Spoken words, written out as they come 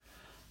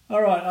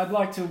All right, I'd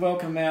like to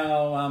welcome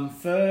our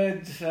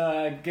third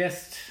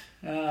guest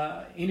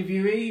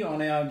interviewee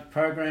on our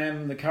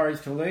program, the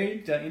Courage to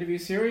Lead interview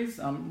series.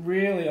 I'm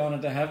really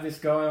honoured to have this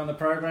guy on the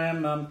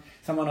program,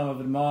 someone I've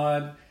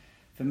admired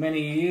for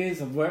many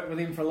years. I've worked with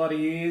him for a lot of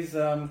years.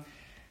 Our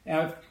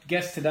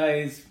guest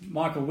today is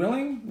Michael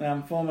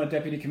Willing, former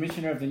Deputy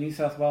Commissioner of the New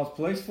South Wales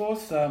Police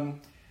Force.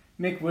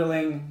 Mick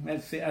Willing,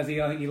 as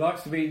he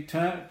likes to be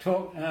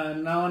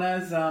known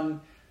as,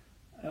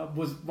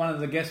 was one of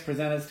the guest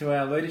presenters to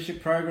our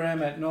leadership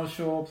program at North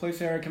Shore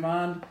Police Area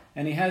Command,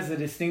 and he has the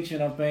distinction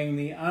of being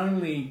the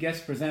only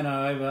guest presenter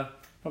over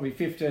probably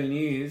 15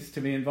 years to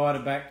be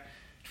invited back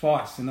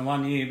twice in the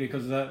 1 year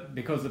because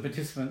the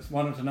participants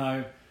wanted to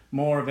know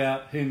more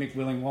about who Mick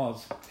Willing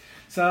was.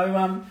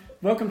 So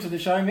welcome to the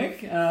show,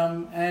 Mick,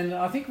 and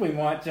I think we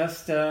might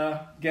just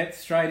get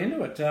straight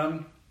into it.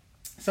 So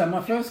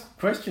my first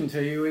question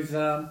to you is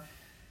who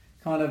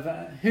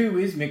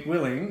is Mick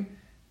Willing?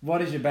 What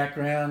is your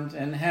background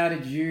and how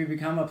did you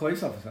become a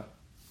police officer?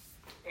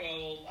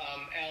 Well,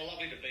 Al,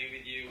 lovely to be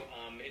with you.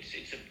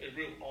 It's a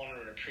real honour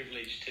and a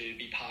privilege to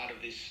be part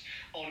of this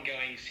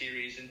ongoing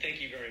series, and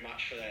thank you very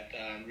much for that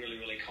really,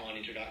 really kind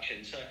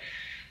introduction. So,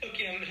 look,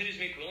 who's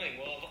Mick Willing?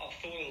 Well, I've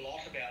thought a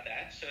lot about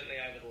that, certainly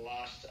over the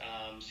last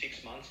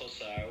 6 months or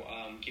so,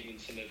 given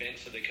some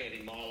events that occurred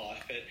in my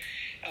life. But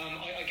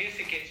I guess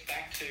it gets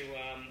back to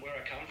where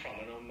I come from,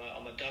 and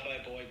I'm a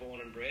Dubbo boy,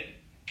 born and bred.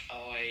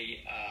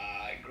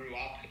 I grew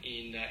up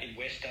in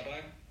West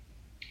Dubbo,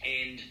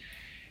 and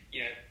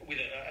with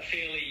a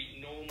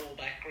fairly normal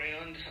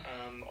background.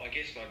 I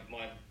guess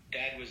my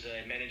dad was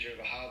a manager of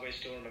a hardware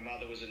store, and my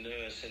mother was a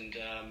nurse, and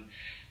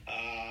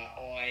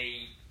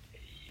I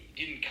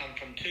didn't come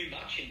from too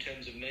much in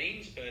terms of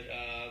means, but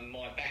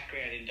my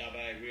background in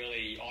Dubbo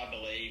really, I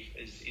believe,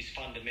 is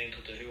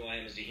fundamental to who I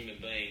am as a human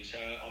being. So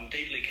I'm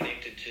deeply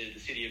connected to the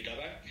city of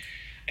Dubbo,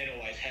 and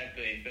always have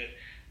been. But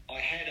I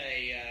had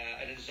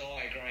a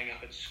desire growing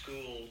up at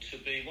school to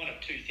be one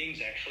of two things,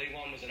 actually.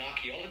 One was an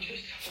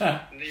archaeologist,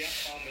 and the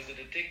other one was a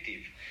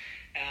detective.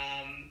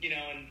 And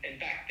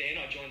back then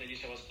I joined the New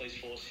South Wales Police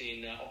Force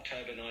in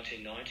October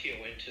 1990.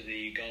 I went to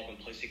the Goulburn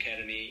Police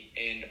Academy,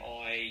 and at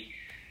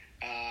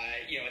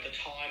the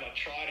time I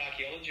tried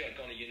archaeology. I'd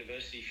gone to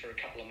university for a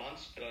couple of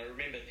months, but I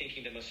remember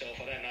thinking to myself,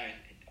 I don't know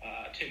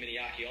too many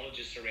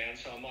archaeologists around,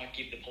 so I might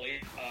give the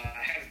police.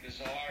 I had a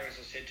desire, as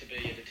I said, to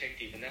be a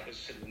detective, and that was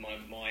sort of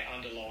my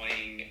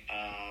underlying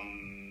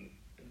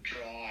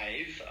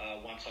drive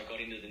once I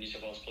got into the New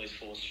South Wales Police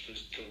Force,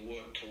 was to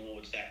work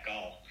towards that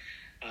goal,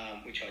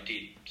 which I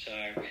did. So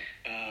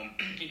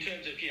in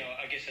terms of,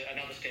 I guess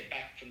another step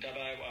back from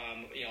Dubbo,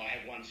 I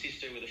have one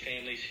sister with a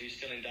family who's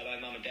still in Dubbo.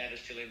 Mum and Dad are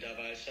still in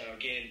Dubbo. So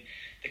again,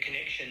 the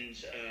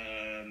connections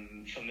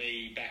for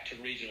me back to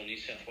regional New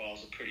South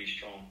Wales are pretty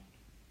strong.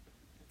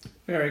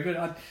 Very good.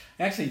 I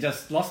actually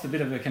just lost a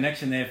bit of a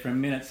connection there for a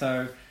minute.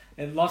 So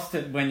it lost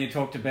it when you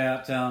talked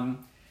about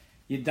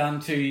you'd done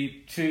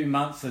two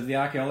months of the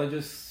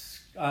archaeologist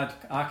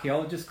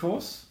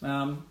course.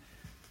 So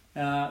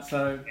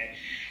it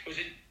was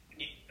at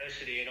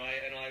university, and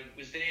I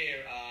was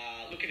there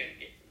looking at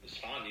it. It was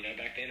fun,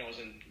 back then I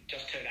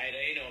just turned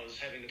 18. I was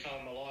having the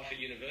time of my life at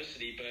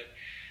university, but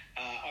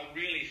I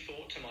really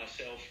thought to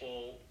myself,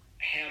 well,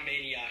 how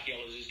many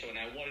archaeologists do I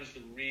know? What is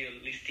the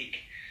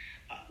realistic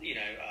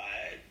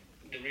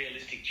the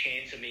realistic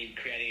chance of me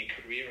creating a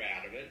career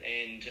out of it?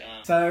 And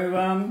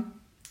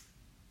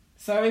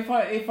so if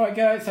I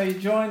go, so you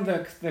joined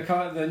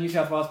the New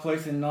South Wales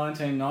Police in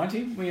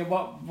 1990.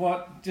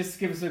 What? Just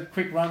give us a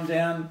quick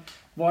rundown.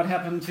 What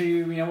happened to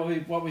you?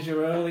 What was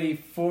your early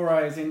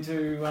forays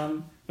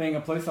into being a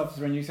police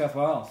officer in New South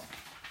Wales?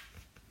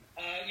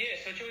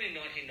 So I joined in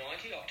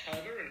 1990,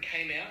 October, and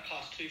came out,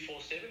 Class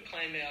 247,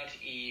 came out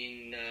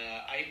in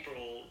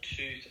April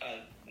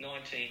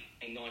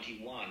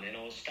 1991, and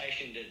I was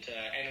stationed at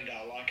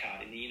Annandale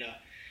Leichhardt in the inner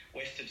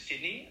west of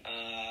Sydney.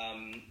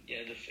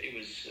 It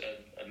was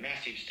a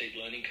massive steep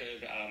learning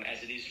curve, as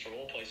it is for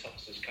all police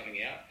officers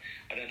coming out.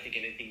 I don't think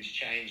anything's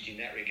changed in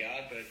that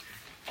regard, but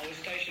I was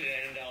stationed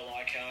at Annandale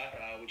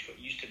Leichhardt, which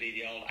used to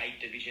be the old 8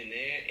 Division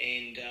there,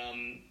 and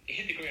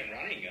hit the ground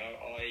running.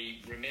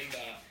 I remember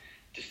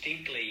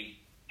distinctly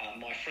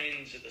my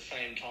friends at the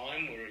same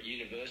time were at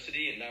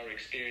university, and they were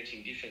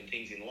experiencing different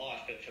things in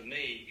life, but for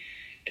me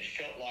it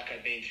felt like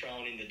I'd been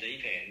thrown in the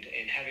deep end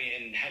and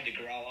had to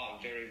grow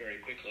up very, very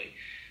quickly.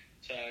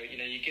 So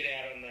you get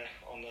out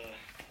on the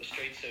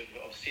streets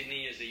of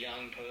Sydney as a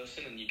young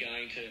person, and you're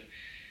going to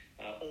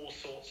all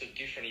sorts of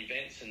different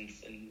events and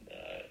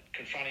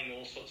confronting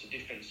all sorts of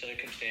different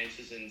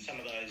circumstances, and some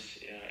of those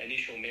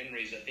initial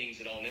memories are things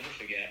that I'll never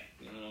forget.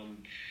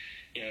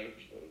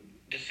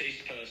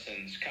 Deceased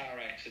persons, car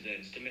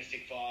accidents,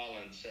 domestic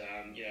violence,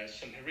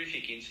 some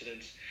horrific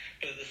incidents,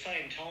 but at the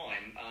same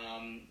time,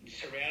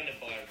 surrounded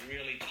by a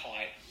really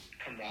tight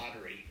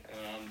camaraderie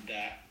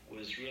that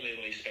was really,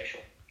 really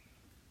special.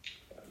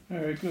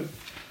 Very good.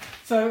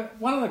 So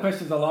one of the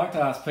questions I like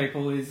to ask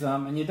people is,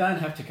 and you don't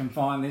have to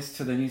confine this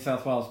to the New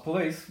South Wales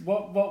Police,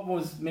 what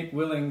was Mick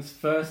Willing's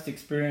first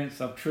experience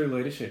of true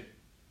leadership?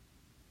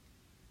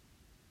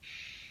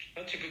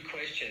 That's a good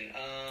question.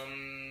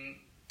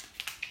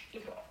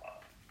 Look,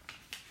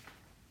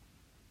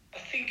 I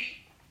think.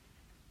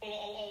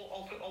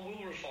 Well, I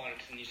will refine it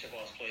to the New South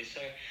Wales Police.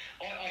 So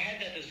I had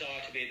that desire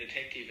to be a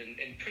detective,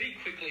 and pretty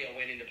quickly I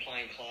went into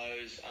plain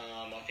clothes.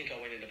 I think I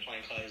went into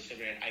plain clothes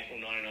around April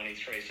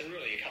 1993, so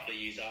really a couple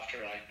of years after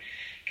I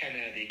came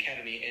out of the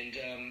academy. And,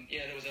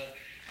 there was a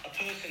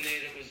person there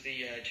that was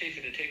the chief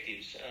of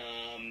detectives,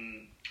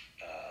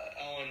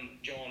 Owen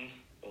John,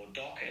 or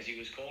Doc as he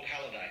was called,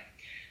 Halliday,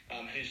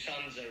 whose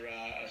sons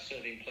are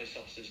serving police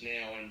officers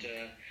now. And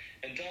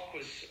Doc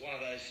was one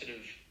of those sort of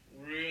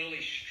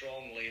really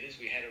strong leaders.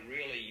 We had a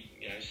really,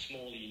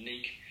 small,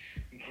 unique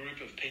group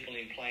of people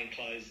in plain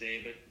clothes there,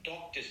 but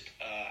Doc just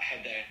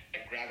had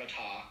that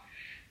gravitas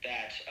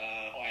that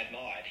I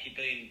admired. He'd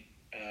been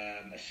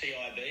a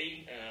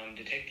CIB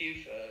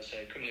detective, so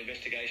Criminal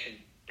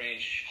Investigation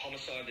Branch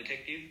Homicide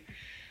Detective,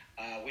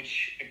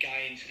 which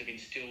again sort of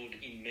instilled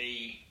in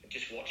me,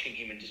 just watching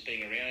him and just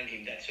being around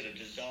him, that sort of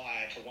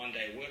desire to one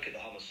day work at the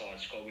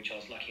Homicide Squad, which I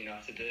was lucky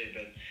enough to do.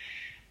 But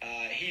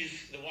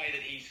the way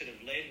that he sort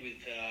of led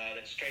with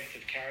that strength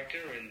of character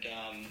and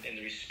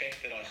the respect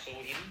that I saw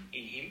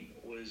in him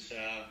was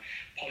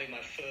probably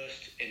my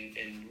first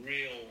and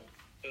real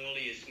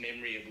earliest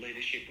memory of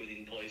leadership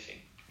within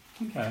policing.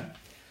 Okay.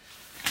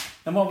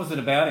 And what was it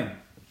about him?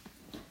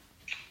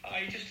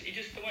 He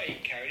just the way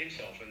he carried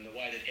himself and the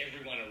way that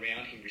everyone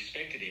around him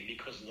respected him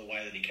because of the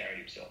way that he carried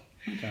himself.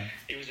 Okay.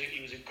 He was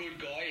a good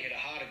guy. He had a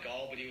heart of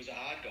gold, but he was a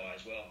hard guy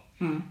as well.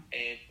 Mm.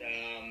 And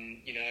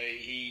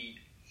he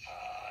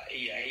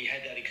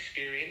had that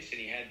experience and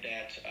he had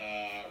that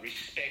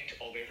respect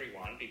of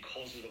everyone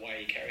because of the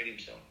way he carried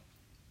himself.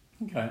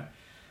 Okay.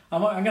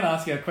 I'm going to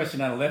ask you a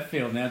question out of left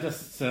field now,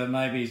 just to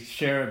maybe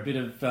share a bit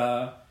of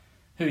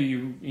who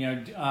you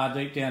are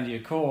deep down to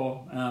your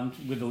core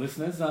with the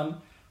listeners.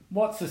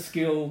 What's a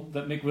skill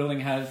that Mick Willing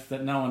has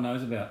that no one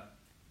knows about?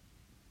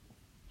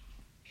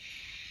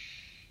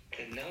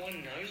 That no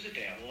one knows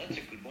about? Well, that's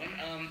a good one.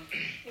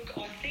 Look,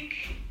 I think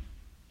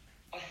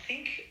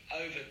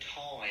over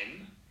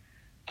time,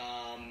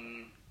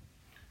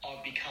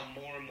 I've become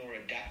more and more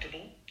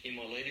adaptable in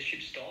my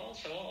leadership style.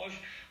 So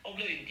I've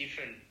led in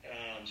different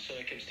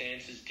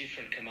circumstances,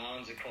 different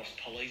commands across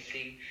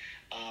policing.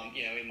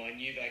 In my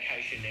new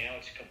vocation now,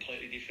 it's a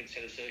completely different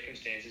set of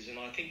circumstances, and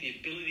I think the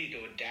ability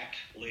to adapt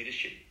my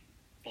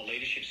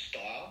leadership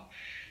style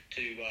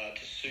to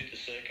suit the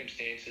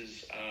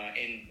circumstances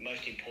and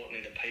most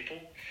importantly the people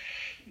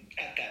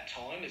at that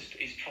time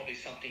is probably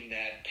something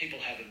that people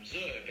have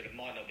observed, but it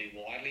might not be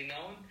widely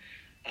known.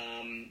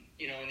 And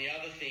the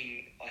other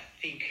thing I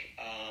think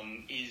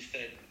is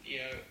that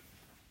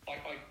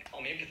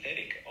I'm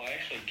empathetic. I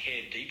actually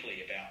care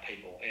deeply about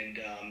people, and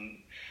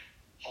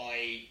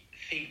I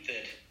think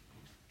that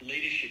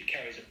leadership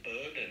carries a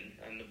burden,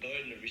 and the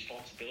burden of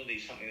responsibility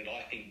is something that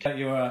I think.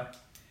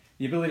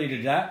 The ability to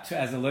adapt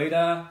as a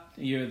leader,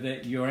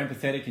 you're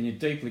empathetic and you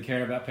deeply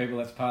care about people.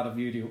 That's part of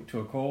you to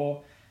a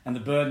core, and the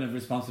burden of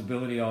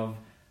responsibility of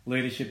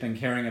leadership and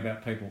caring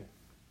about people.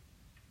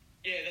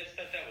 Yeah,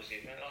 that was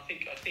it, man. I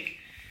think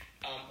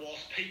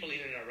whilst people in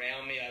and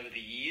around me over the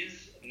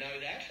years know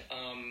that,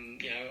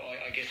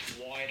 I guess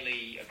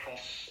widely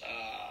across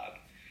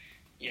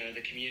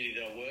the community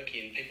that I work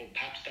in, people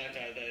perhaps don't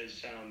know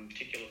those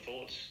particular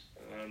thoughts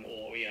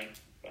or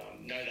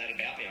know that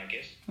about me, I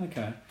guess.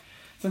 Okay.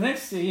 So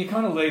next, you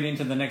kind of lead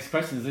into the next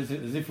question as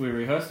if we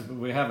rehearsed it, but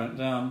we haven't.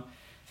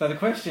 So the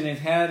question is,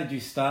 how did you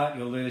start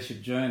your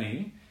leadership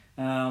journey?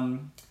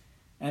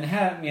 And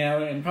how,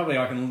 and probably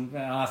I can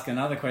ask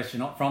another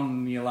question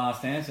from your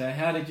last answer.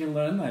 How did you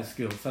learn those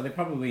skills? So they're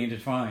probably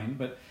intertwined,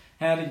 but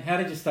how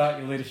did you start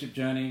your leadership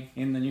journey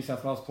in the New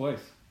South Wales Police?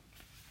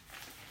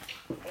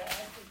 Well,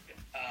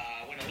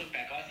 when I look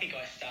back, I think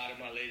I started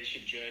my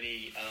leadership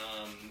journey,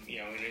 in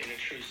a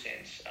true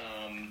sense.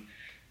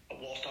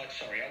 Whilst I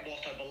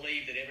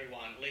believe that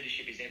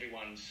leadership is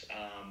everyone's,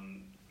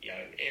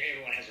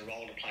 everyone has a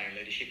role to play in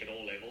leadership at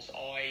all levels.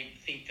 I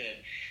think that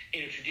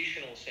in a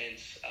traditional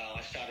sense,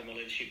 I started my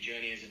leadership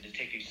journey as a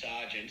detective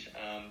sergeant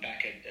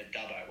back at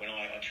Dubbo when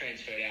I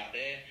transferred out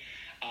there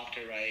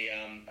after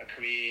a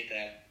career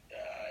that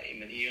in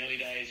the early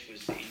days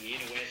was in the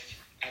Inner West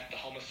at the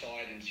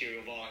Homicide and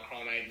Serial Violent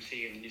Crime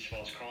Agency and the New South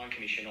Wales Crime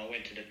Commission. I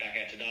went back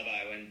out to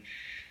Dubbo and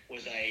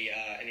was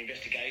an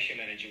investigation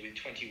manager with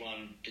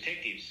 21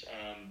 detectives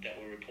that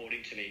were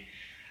reporting to me.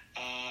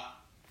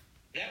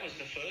 That was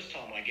the first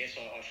time, I guess,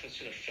 I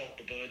sort of felt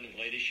the burden of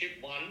leadership.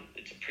 One,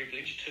 it's a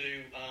privilege.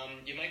 Two,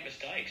 you make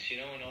mistakes,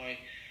 and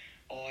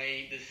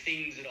the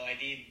things that I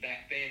did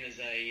back then as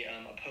a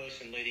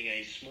person leading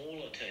a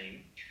smaller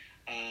team,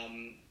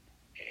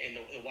 and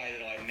the way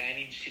that I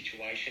managed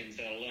situations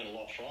that I learned a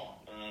lot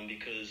from,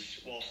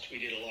 because whilst we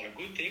did a lot of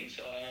good things,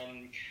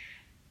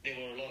 there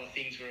were a lot of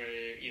things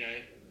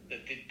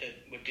that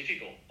were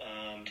difficult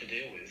to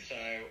deal with. So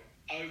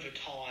over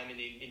time and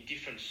in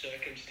different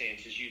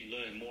circumstances, you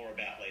learn more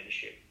about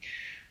leadership.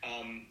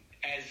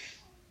 As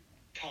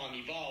time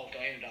evolved,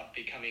 I ended up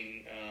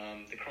becoming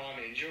the crime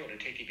manager or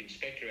detective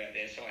inspector out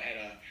there. So I had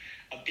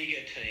a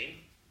bigger team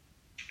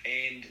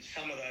And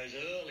some of those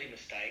early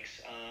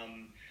mistakes,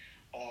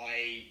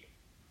 I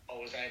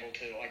was able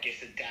to, I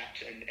guess,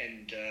 adapt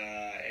and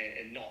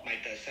not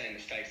make those same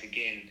mistakes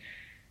again.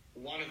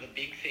 One of the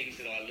big things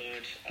that I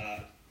learnt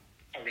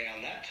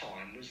around that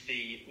time was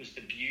the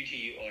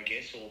beauty, I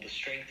guess, or the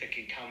strength that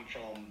can come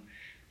from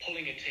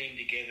pulling a team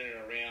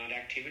together around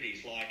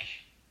activities like,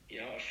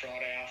 a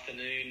Friday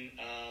afternoon,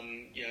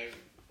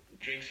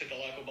 drinks at the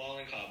local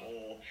bowling club,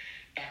 or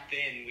back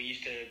then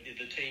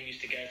the team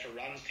used to go for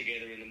runs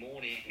together in the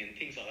morning and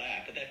things like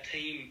that. But that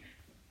team,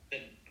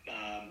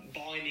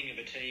 binding of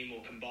a team,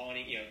 or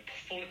combining,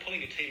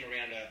 pulling a team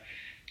around a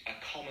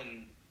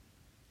common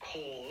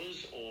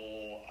cause,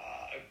 or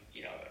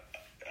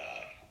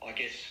I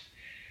guess,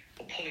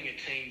 or pulling a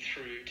team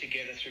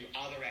together through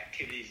other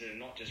activities that are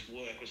not just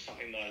work, was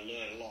something that I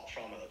learned a lot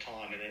from at the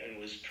time, and it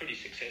was pretty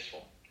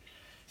successful.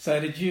 So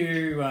did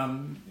you?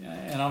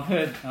 And I've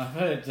heard.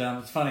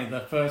 It's funny.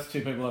 The first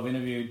two people I've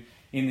interviewed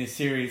in this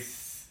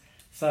series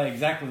say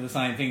exactly the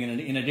same thing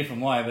in a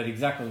different way, but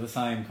exactly the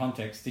same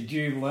context. Did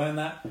you learn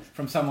that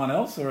from someone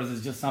else, or is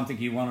it just something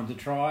you wanted to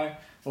try,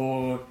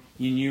 or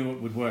you knew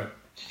it would work?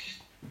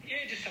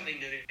 Just something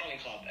that the bowling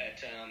club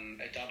at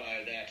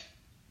Dubbo that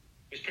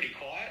was pretty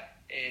quiet,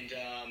 and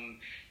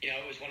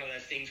it was one of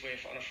those things where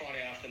on a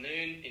Friday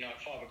afternoon,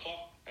 at 5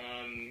 o'clock,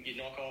 you'd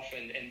knock off,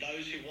 and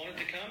those who wanted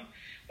to come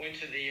went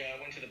to the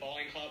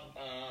bowling club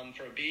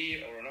for a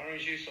beer or an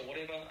orange juice or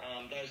whatever.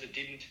 Those that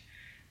didn't,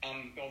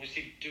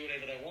 obviously do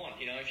whatever they want.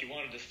 If you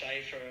wanted to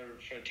stay for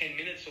 10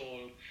 minutes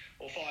or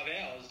 5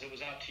 hours, it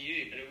was up to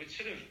you. But it would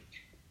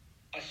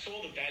I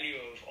saw the value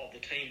of the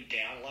team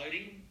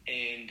downloading,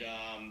 and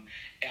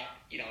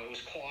it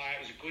was quiet.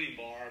 It was a good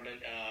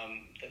environment.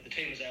 The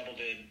team was able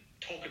to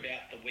talk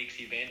about the week's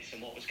events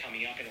and what was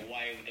coming up in a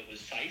way that was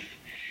safe,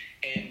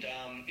 and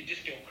it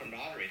just built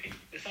camaraderie.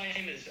 The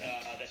same as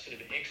that sort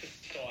of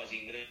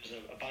exercising. There was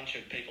a bunch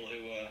of people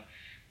who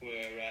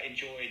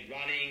enjoyed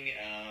running,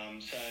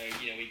 so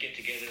we get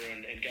together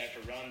and go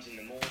for runs in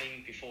the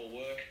morning before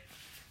work.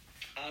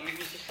 It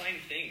was the same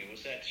thing. It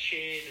was that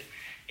shared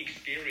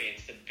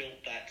experience that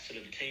built that sort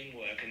of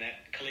teamwork and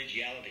that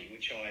collegiality,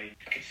 which I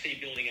could see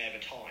building over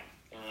time.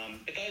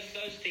 But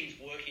those things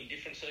work in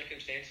different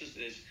circumstances.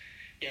 There's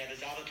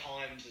other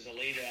times as a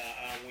leader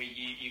where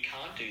you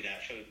can't do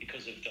that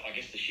because of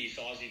the sheer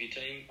size of your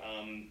team,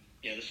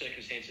 the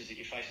circumstances that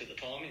you face at the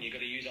time, and you've got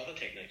to use other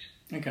techniques.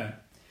 Okay.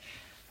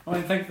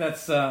 I think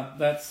that's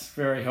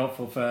very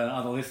helpful for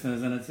other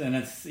listeners, and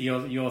it's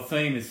your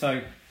theme is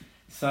so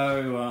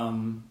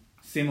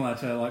similar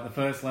to like the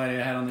first lady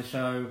I had on the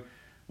show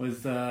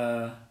was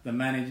the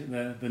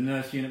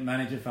nurse unit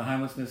manager for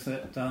homelessness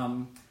at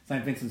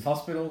St Vincent's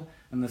Hospital,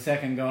 and the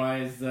second guy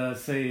is the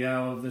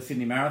CEO of the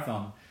Sydney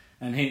Marathon,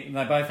 and they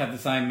both have the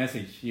same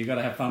message: you got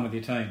to have fun with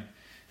your team.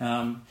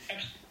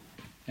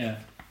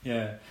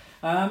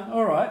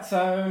 All right,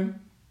 so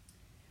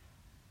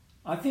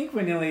I think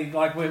we're nearly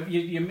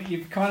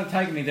you've kind of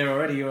taken me there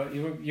already. You're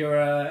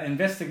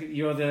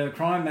the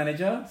crime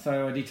manager,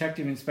 so a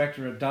detective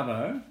inspector at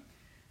Dubbo.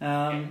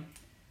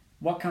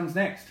 What comes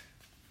next?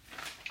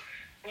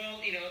 Well,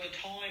 at the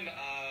time,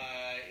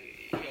 I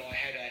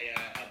had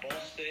a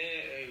boss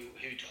there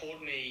who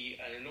taught me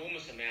an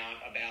enormous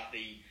amount about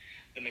the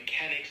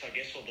mechanics, I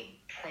guess, or the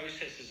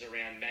processes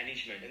around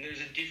management. And there's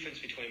a difference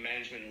between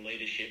management and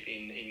leadership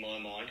in my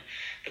mind,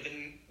 but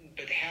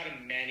how to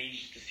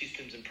manage the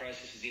systems and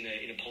processes in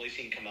a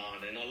policing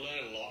command. And I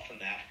learned a lot from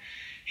that.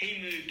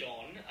 He moved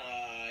on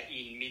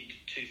in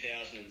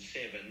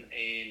mid-2007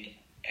 and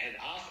had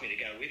asked me to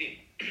go with him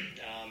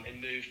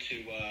and move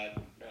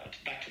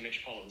back to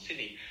metropolitan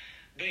Sydney.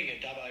 Being a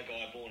Dubbo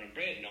guy born and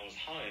bred, and I was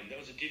home, that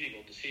was a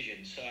difficult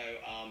decision. So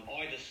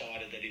I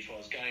decided that if I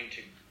was going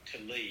to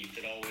leave,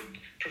 that I would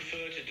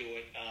prefer to do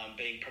it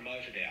being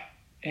promoted out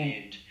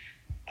and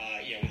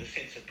with a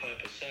sense of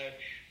purpose. So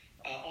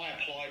I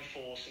applied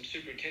for some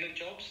superintendent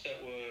jobs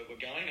that were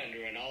going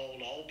under an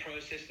old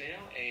process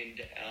now,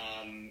 and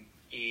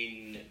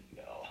in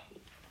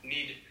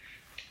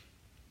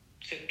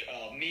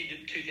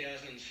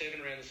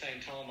mid-2007, around the same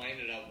time, I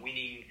ended up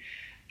winning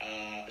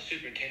a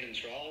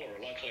superintendent's role, or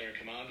a local area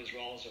commander's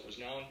role as it was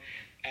known,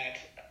 at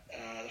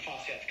the Far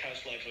South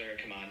Coast Local Area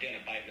Command down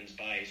at Bateman's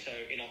Bay. So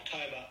in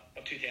October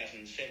of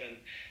 2007,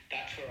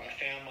 that's where I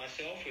found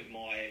myself with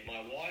my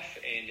wife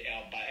and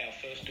our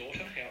first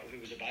daughter, who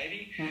was a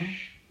baby. Mm-hmm.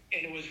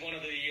 And it was one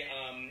of the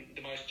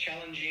most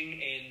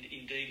challenging and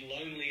indeed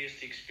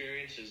loneliest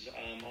experiences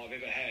I've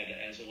ever had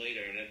as a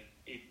leader. And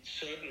it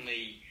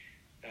certainly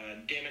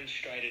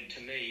demonstrated to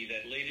me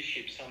that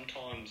leadership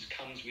sometimes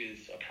comes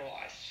with a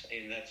price,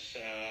 and that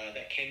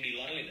can be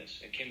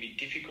loneliness. It can be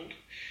difficult,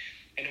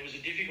 and it was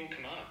a difficult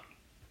command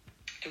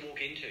to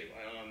walk into.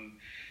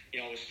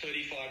 I was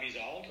 35 years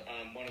old,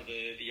 one of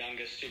the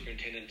youngest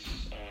superintendents,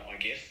 I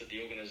guess, that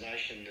the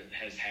organisation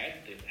has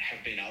had. There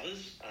have been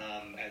others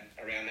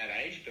around that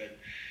age, but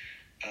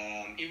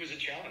it was a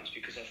challenge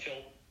because I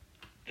felt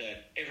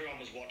that everyone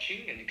was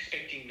watching and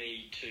expecting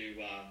me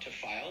to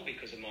fail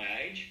because of my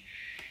age.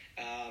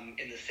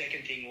 And the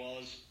second thing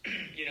was,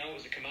 it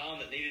was a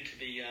command that needed to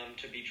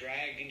be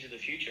dragged into the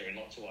future in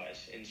lots of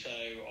ways. And so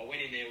I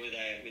went in there with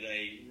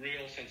a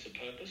real sense of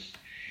purpose,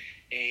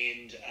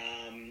 and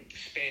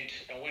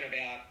I went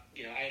about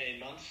 18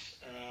 months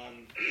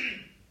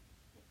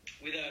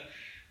with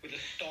a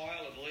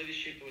style of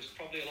leadership that was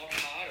probably a lot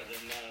harder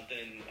than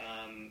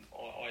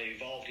I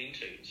evolved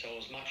into. So I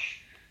was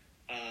much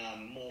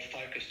more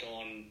focused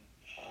on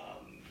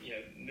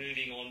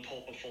moving on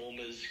poor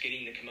performers,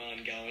 getting the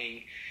command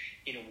going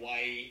in a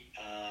way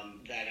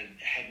that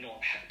had not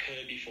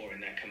occurred before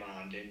in that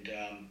command. And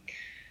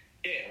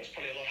it was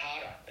probably a lot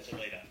harder as a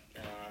leader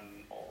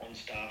on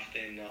staff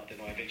than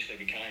I eventually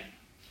became.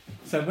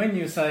 So when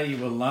you say you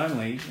were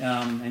lonely,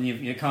 and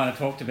you kind of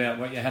talked about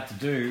what you had to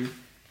do,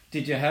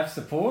 did you have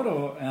support,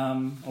 or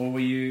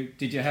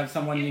did you have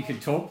someone you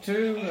could talk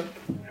to?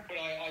 But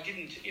I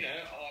didn't.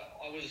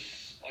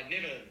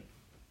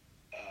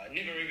 I'd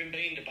never even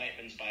been to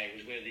Bateman's Bay. It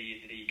was where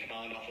the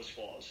command office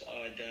was.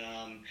 I'd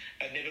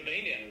never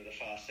been down to the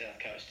far south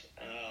coast.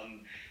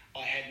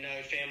 I had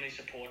no family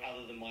support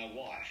other than my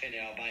wife and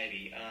our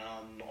baby.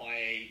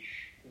 I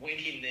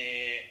went in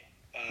there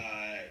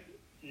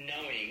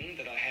knowing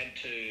that I had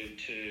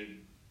to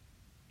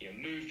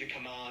move the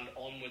command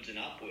onwards and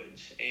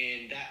upwards,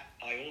 and that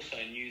I also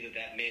knew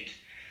that meant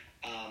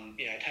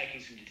taking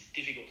some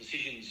difficult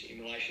decisions in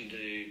relation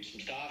to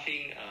some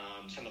staffing,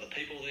 some of the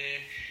people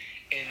there,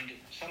 and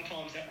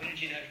sometimes that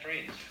means you know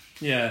friends.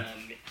 Yeah.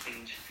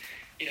 And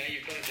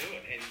you've got to do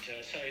it,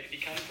 and so it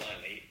becomes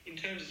lonely. In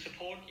terms of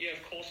support,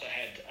 of course I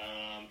had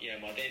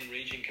my then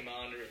region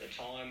commander at the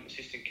time,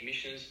 assistant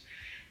commissioners.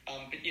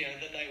 But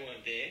that they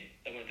weren't there.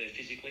 They weren't there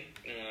physically.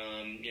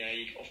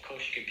 Of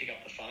course you can pick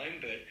up the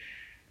phone, but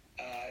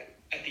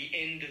at the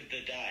end of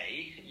the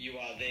day, you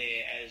are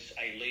there as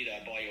a leader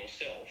by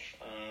yourself.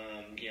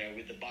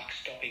 With the buck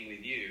stopping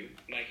with you,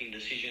 making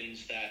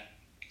decisions that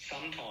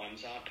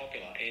sometimes aren't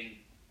popular. And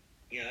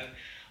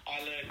I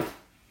learned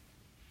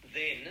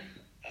then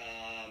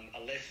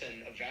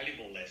a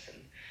valuable lesson,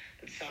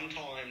 that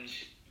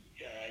sometimes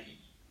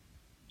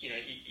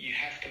you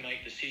have to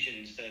make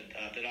decisions that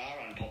are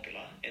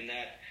unpopular, and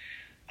that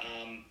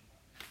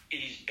it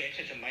is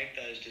better to make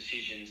those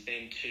decisions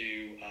than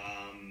to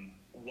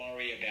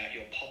worry about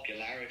your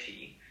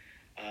popularity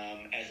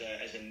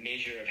as a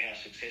measure of how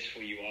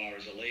successful you are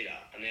as a leader.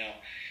 And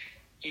now,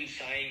 in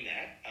saying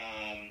that,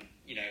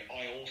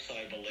 I also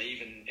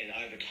believe, and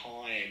over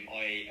time,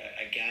 I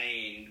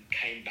again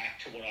came back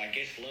to what I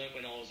guess learnt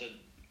when I was an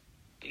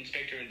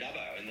inspector in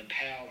Dubbo, and the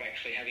power of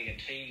actually having a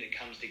team that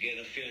comes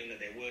together, feeling that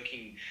they're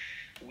working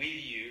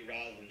with you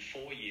rather than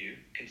for you,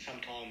 can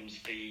sometimes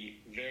be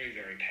very,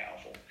 very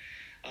powerful.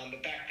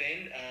 But back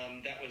then,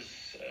 that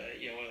was,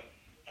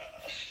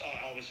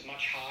 I was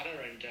much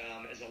harder and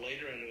as a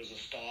leader, and it was a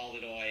style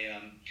that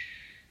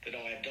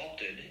I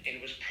adopted, and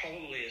it was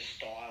probably a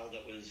style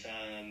that was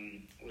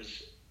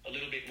a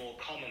little bit more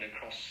common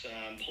across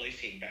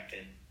policing back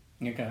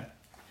then. Okay.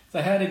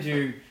 So how did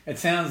you? It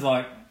sounds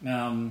like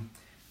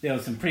there were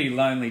some pretty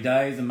lonely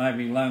days and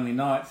maybe lonely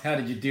nights. How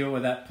did you deal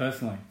with that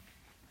personally?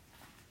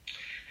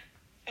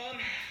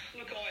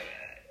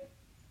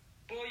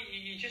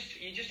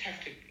 You just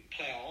have to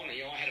plough on.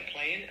 I had a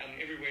plan.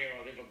 Everywhere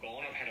I've ever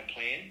gone, I've had a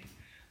plan,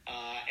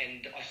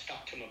 and I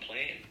stuck to my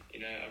plan.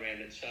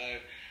 Around it. So,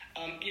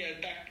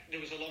 back there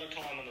was a lot of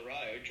time on the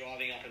road,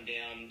 driving up and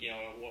down.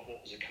 What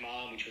was a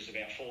command, which was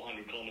about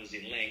 400 kilometres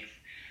in length.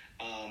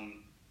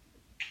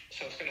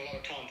 So I spent a lot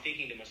of time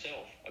thinking to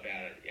myself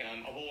about it.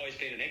 I've always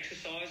been an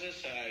exerciser,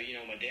 so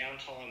my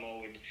downtime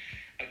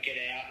I'd get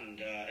out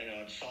and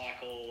I'd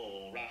cycle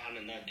or run,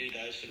 and I'd do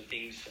those sort of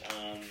things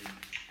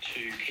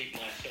to keep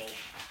myself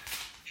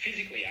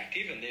physically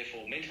active and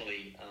therefore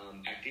mentally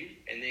active.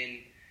 And then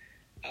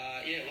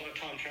a lot of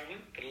time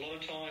travelling, but a lot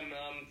of time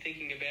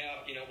thinking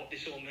about what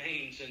this all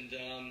means, and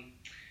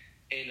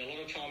a lot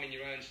of time in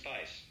your own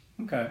space.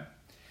 Okay.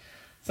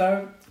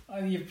 So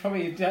you've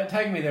probably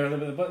taken me there a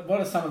little bit, but what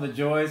are some of the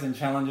joys and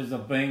challenges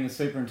of being the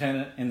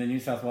superintendent in the New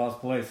South Wales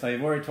Police? So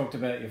you've already talked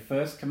about your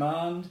first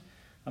command.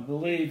 I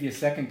believe your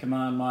second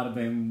command might have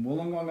been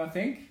Wollongong, I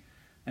think.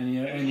 So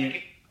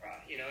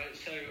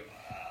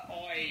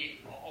I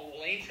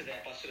will answer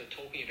that by sort of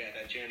talking about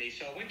that journey.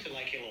 So I went to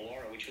Lake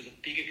Illawarra, which was a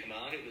bigger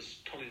command. It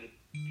was probably the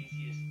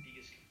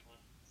biggest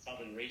command in the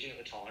southern region at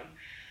the time.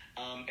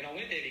 And I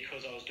went there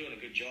because I was doing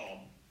a good job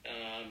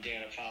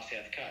down at far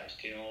south coast.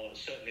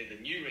 Certainly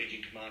the new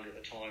region commander at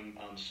the time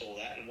saw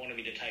that and wanted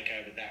me to take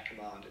over that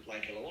command at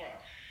Lake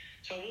Illawarra.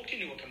 So I walked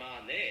into a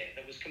command there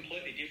that was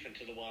completely different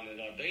to the one that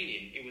I'd been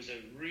in. It was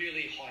a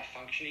really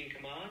high-functioning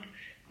command,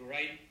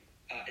 great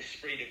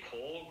esprit de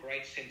corps,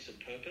 great sense of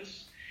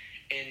purpose,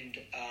 and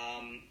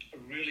a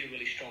really,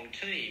 really strong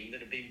team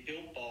that had been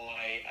built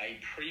by a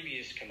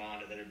previous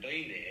commander that had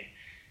been there.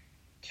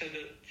 So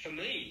for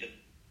me,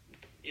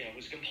 it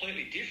was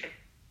completely different.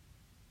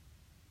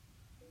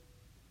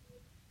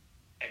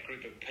 A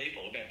group of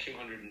people, about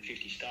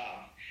 250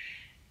 staff,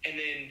 and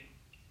then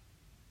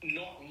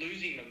not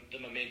losing the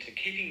momentum,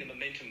 keeping the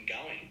momentum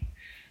going,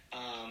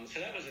 So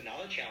that was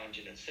another challenge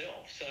in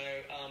itself. So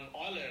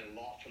I learned a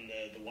lot from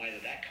the way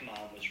that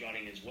command was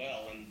running as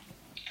well, and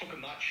took a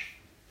much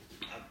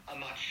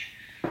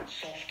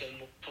softer,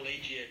 more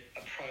collegiate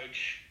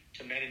approach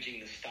to managing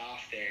the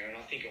staff there, and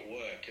I think it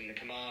worked. And the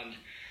command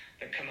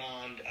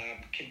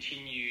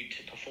continued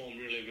to perform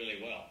really, really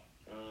well.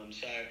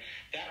 So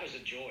that was a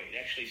joy to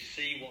actually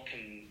see what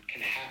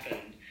can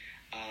happen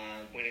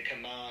when a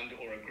command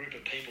or a group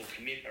of people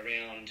commit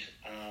around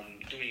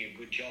doing a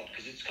good job,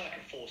 because it's like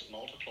a force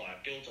multiplier.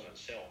 It builds on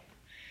itself.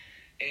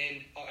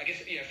 And I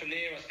guess, from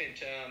there I spent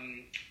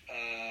 10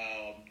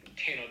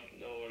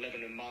 or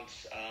 11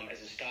 months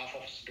as a staff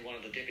officer to one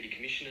of the deputy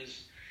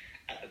commissioners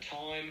at the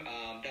time.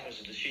 That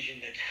was a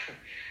decision that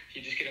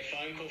you just get a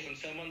phone call from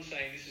someone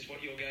saying this is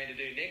what you're going to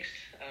do next,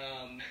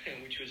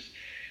 which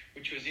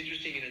was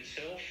interesting in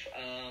itself.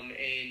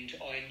 And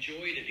I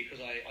enjoyed it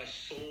because I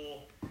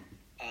saw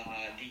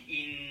the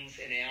ins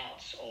and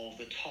outs of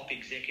the top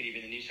executive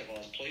in the New South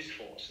Wales Police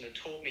Force, and it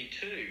taught me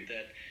too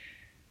that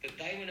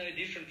they were no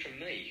different from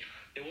me.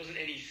 There wasn't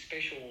any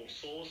special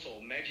sauce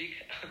or magic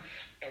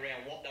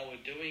around what they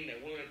were doing.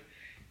 They weren't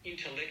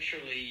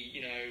intellectually,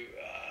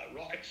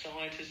 rocket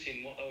scientists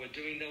in what they were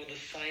doing. They were the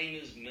same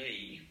as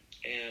me,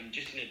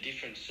 just in a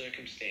different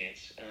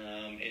circumstance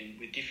and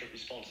with different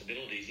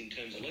responsibilities in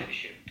terms of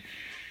leadership.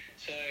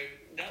 So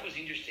that was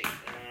interesting.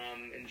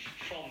 And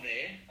from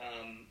there,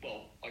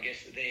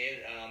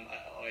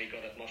 I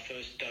got my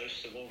first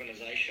dose of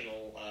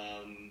organisational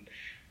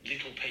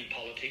little p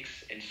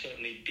politics, and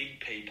certainly big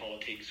P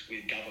politics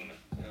with government,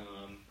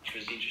 which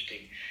was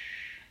interesting.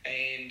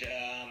 And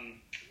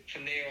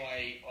from there,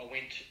 I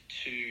went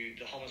to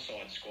the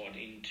Homicide Squad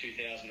in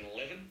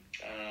 2011,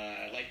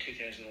 late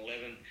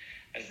 2011,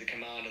 as the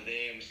commander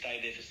there, and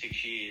stayed there for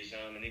 6 years.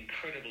 An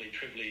incredibly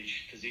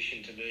privileged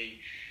position to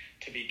be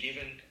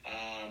given,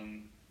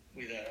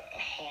 with a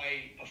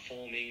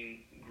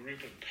high-performing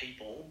group of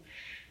people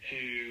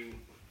who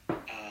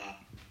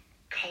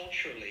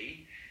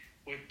culturally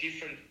were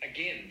different,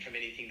 again, from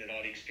anything that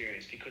I'd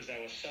experienced, because they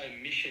were so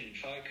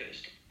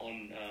mission-focused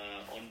on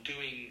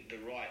doing the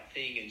right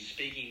thing and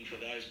speaking for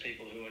those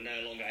people who are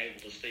no longer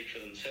able to speak for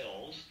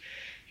themselves,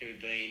 who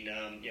had been,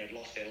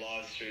 lost their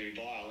lives through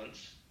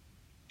violence,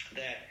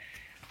 that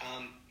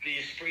the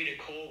esprit de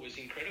corps was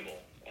incredible.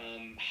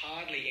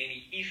 Hardly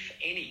any, if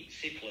any,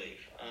 sick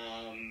leave.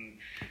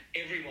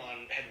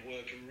 Everyone had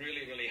worked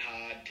really, really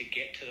hard to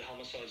get to the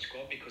Homicide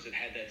Squad because it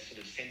had that sort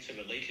of sense of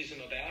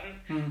elitism about it,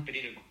 but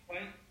in a good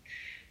way.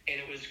 And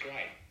it was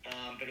great.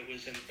 But it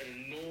was an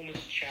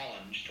enormous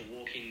challenge to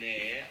walk in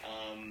there.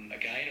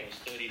 Again, I was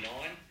 39.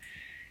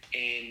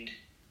 And,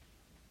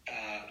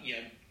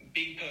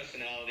 big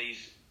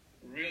personalities,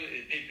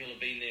 really, people have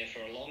been there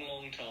for a long,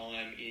 long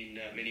time in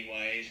many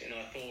ways. And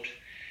I thought,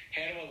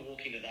 how do I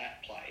walk into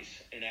that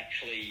place and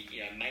actually,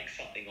 make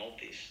something of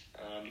this?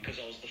 Because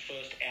I was the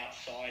first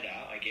outsider,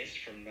 I guess,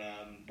 from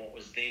what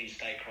was then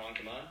State Crime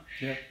Command,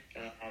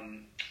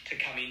 to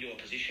come into a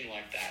position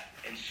like that,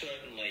 and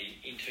certainly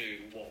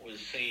into what was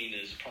seen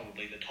as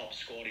probably the top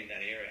squad in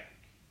that area.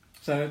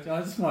 So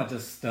I just might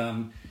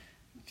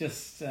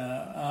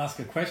ask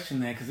a question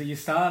there, because you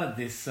started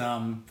this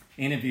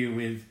interview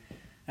with,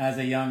 as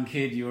a young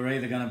kid, you were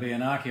either going to be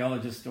an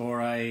archaeologist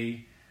or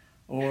a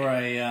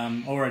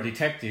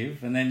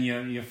detective, and then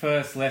your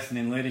first lesson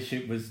in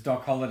leadership was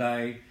Doc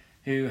Holliday,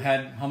 who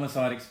had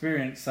homicide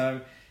experience.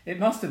 So it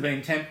must have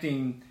been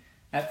tempting.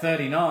 At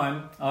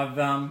 39,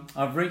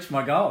 I've reached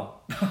my goal.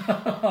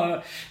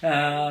 I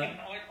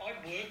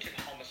worked at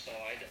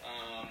homicide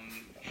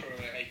for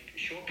a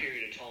short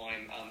period of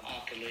time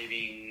after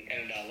leaving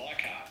Annandale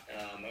Leichhardt,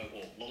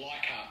 or the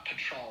Leichhardt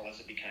Patrol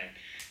as it became.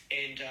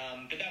 And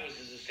but that was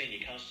as a senior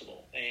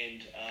constable,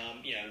 and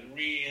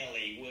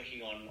really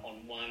working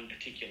on one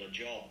particular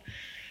job.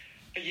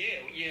 But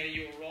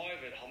you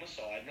arrive at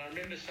homicide, and I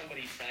remember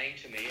somebody saying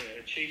to me,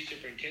 a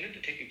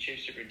detective chief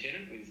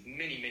superintendent with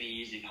many, many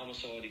years of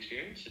homicide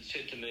experience, had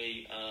said to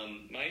me,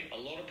 mate, a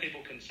lot of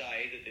people can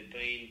say that they've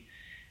been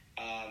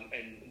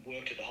and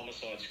worked at the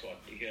Homicide Squad.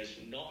 He goes,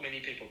 not many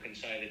people can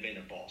say they've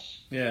been a boss.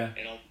 Yeah.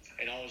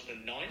 And I was the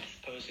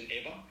 9th person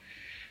ever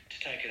to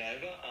take it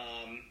over.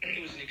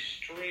 It was an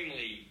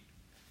extremely,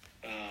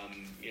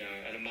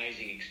 an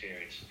amazing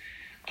experience.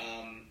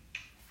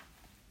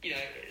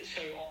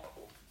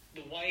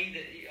 The way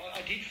that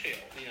I did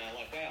feel,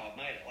 like, wow, I've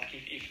made it. Like,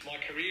 if my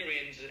career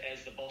ends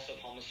as the boss of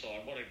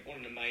homicide, what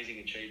an amazing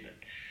achievement.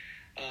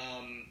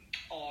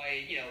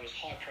 It was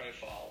high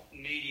profile,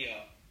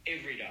 media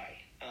every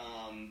day,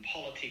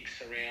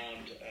 politics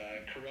around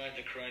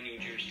the coronial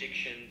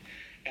jurisdiction,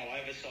 our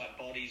oversight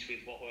bodies with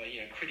what were,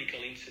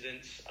 critical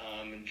incidents.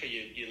 And for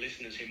your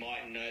listeners who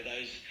mightn't know,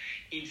 those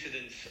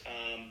incidents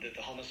that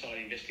the homicide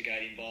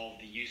investigate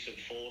involved the use of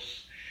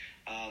force,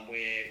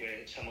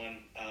 where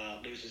someone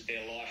loses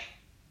their life.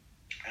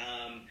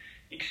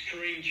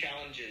 Extreme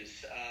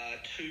challenges.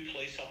 2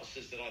 police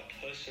officers that I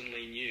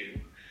personally knew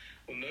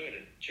were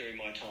murdered during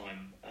my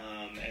time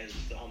as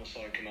the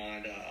homicide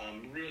commander.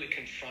 Really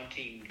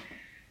confronting,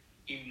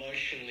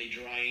 emotionally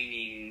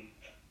draining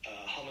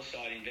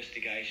homicide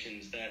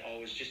investigations that I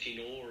was just in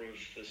awe of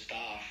the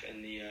staff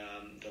and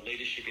the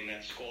leadership in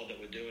that squad that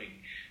were doing,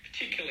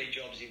 particularly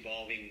jobs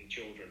involving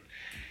children.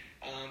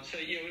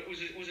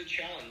 It was a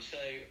challenge. So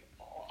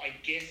I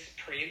guess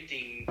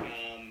preempting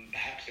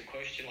perhaps a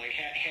question like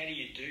how do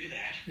you do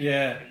that?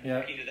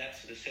 Into that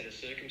sort of set of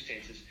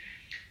circumstances.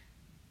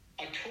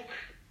 I took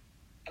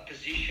a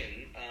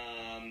position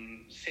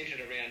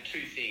centred around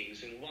two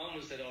things, and one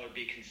was that I would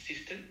be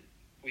consistent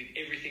with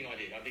everything I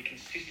did. I'd be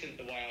consistent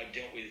the way I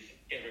dealt with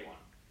everyone.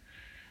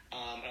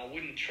 I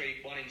wouldn't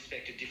treat one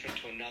inspector different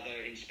to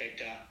another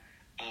inspector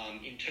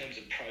in terms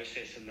of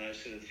process and those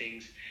sort of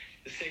things.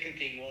 The second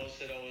thing was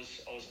that I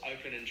was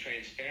open and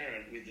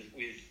transparent with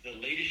the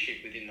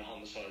leadership within the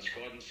Homicide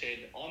Squad and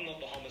said, I'm not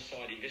the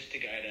homicide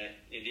investigator,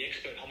 the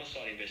expert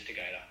homicide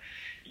investigator.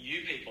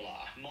 You people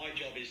are. My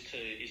job is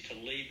to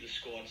lead the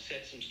squad,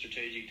 set some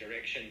strategic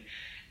direction,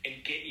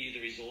 and get you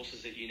the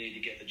resources that you need to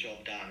get the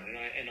job done.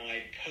 And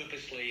I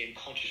purposely and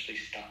consciously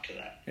stuck to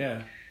that.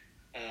 Yeah.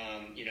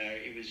 I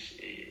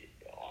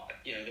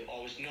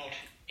was not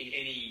in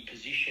any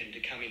position to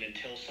come in and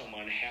tell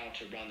someone how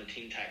to run the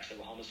tin tacks of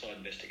a homicide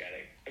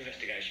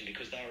investigation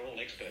because they were all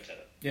experts at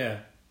it. Yeah.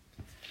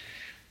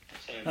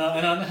 So, and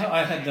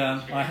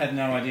I had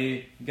no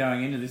idea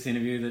going into this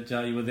interview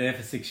that you were there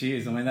for 6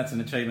 years. I mean, that's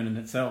an achievement in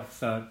itself.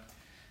 So.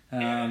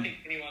 I think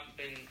anyone's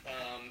been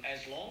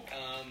as long.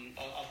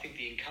 I think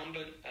the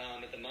incumbent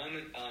at the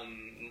moment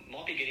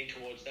might be getting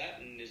towards that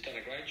and has done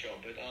a great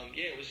job. But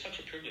it was such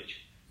a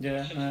privilege.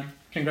 Yeah,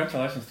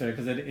 congratulations to her,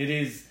 because it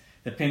is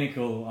the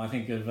pinnacle, I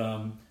think,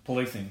 of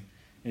policing,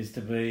 is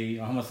to be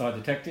a homicide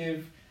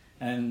detective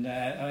and,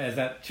 as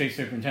that Chief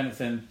Superintendent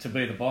said, to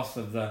be the boss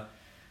of the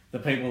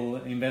people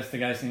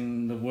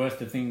investigating the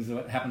worst of things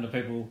that happen to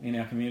people in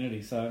our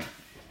community. So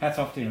hats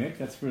off to you, Mick.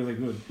 That's really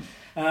good.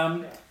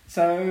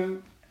 So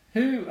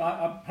who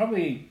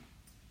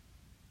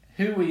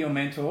were your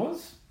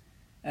mentors?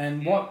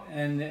 And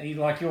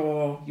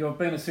you've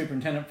been a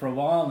superintendent for a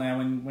while now.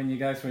 When you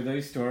go through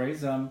these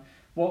stories,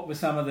 what were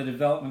some of the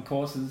development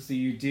courses that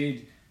you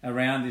did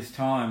around this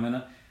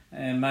time?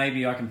 And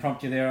maybe I can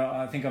prompt you there.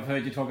 I think I've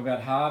heard you talk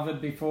about Harvard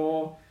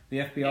before, the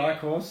FBI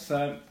course.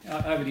 So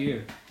over to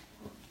you.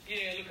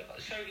 Yeah, look.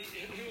 So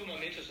who were my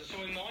mentors?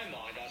 So in my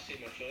mind, I see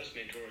my first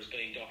mentor as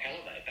being Doc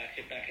Halliday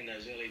back in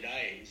those early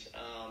days.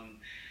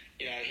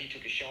 He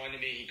took a shine to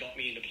me. He got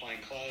me into plain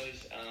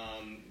clothes.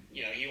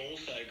 He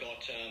also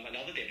got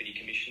another deputy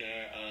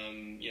commissioner,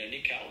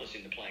 Nick Caldas,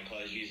 into plain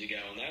clothes years ago,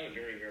 and they were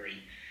very,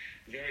 very,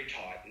 very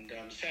tight.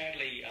 And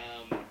sadly,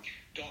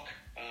 Doc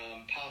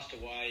passed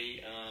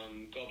away,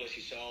 God bless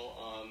his soul,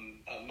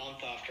 a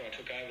month after I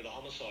took over the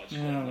Homicide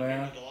Squad. Oh, wow. I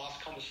remember the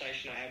last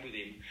conversation I had with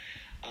him.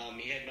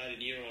 He had motor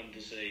neuron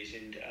disease,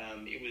 and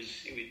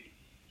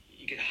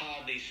he could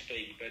hardly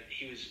speak, but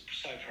he was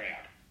so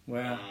proud.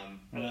 Wow.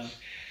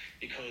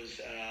 Because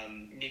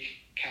Nick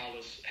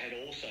Caldas had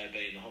also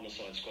been the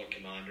Homicide Squad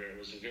commander. It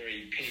was a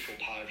very pinnacle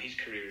part of his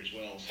career as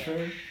well. So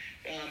True.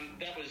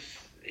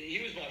 He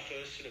was my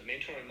first sort of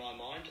mentor in my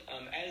mind.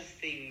 As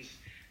things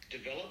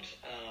developed,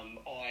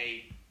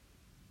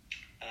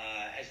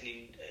 as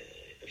an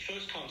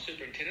first-time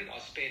superintendent, I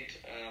spent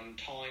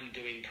time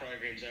doing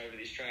programs over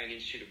the Australian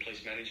Institute of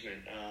Police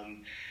Management,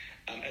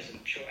 as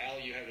I'm sure, Al,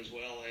 you have as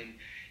well. And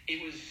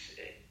it was...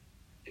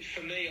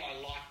 For me,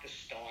 I like the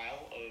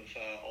style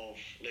of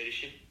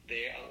leadership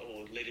there,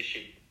 or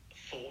leadership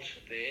thought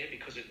there,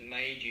 because it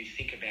made you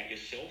think about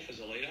yourself as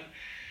a leader.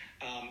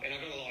 And I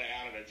got a lot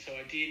out of it. So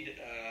I did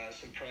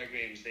some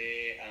programs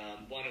there,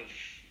 one of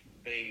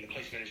being the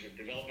Police Management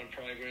Development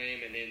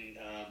Program, and then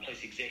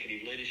Police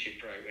Executive Leadership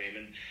Program.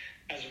 And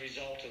as a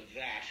result of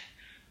that,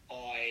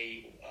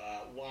 I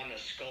won a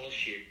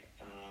scholarship,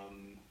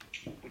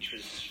 which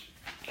was,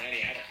 I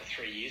only had it for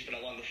 3 years, but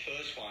I won the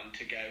first one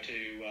to go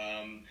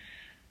to...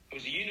 it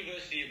was a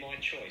university of my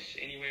choice,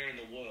 anywhere in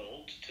the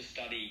world, to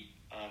study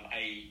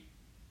a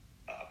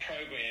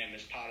program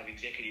as part of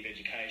executive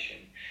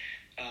education.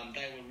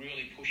 They were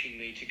really pushing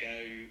me to go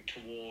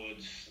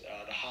towards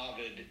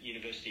the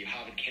University of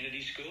Harvard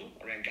Kennedy School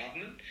around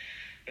government.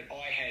 But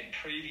I had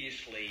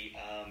previously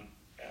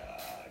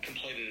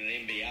completed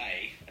an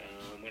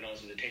MBA when I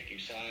was a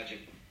detective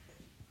sergeant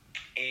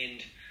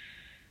and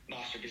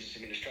Master of Business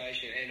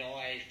Administration, and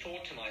I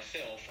thought to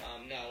myself,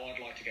 no,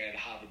 I'd like to go to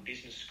Harvard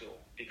Business School,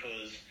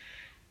 because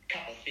a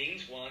couple of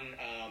things. One,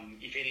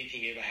 if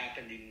anything ever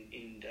happened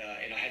and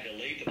I had to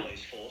leave the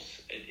police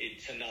force,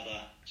 it's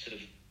another sort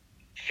of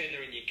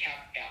feather in your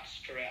cap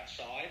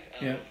outside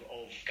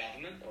of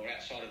government or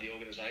outside of the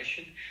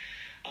organisation.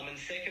 And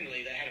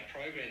secondly, they had a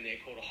program there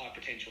called a High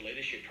Potential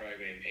Leadership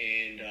Program,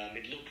 and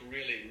it looked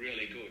really,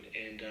 really good.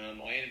 And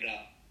I ended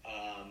up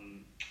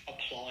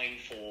applying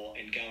for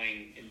and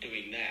going and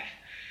doing that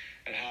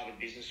at Harvard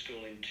Business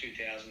School in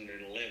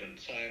 2011.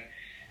 So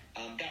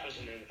that was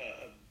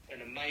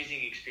an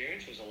amazing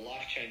experience. It was a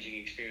life-changing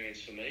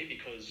experience for me,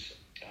 because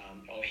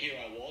here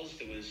I was.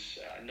 There was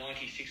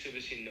 96 of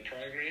us in the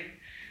program,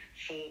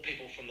 4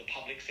 people from the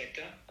public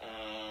sector.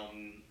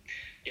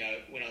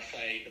 When I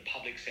say the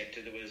public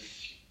sector, there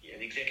was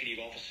the executive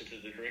officer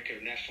to the director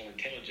of national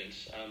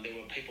intelligence, there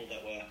were people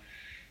that were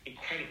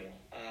incredible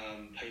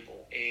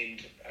people,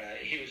 and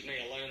here was me,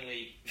 a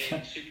lonely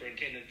then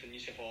superintendent for New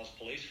South Wales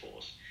Police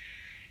Force,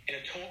 and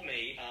it taught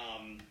me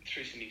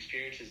through some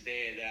experiences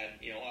there that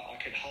I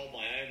could hold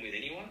my own with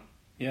anyone.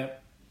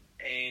 Yep.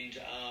 And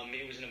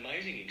it was an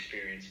amazing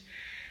experience.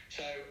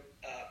 So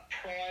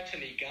prior to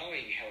me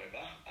going,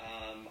 however,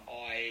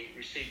 I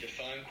received a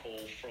phone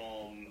call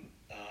from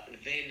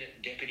then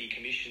Deputy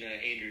Commissioner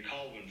Andrew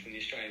Colvin from the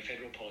Australian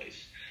Federal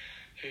Police,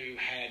 who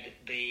had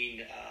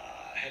been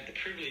had the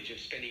privilege of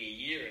spending a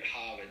year at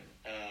Harvard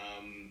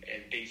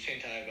and been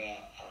sent over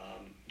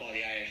by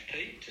the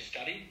AFP to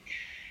study,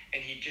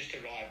 and he'd just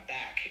arrived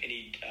back and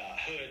he'd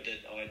heard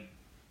that I'd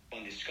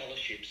won this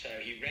scholarship, so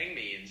he rang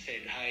me and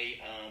said, "Hey,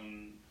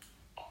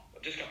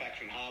 I've just got back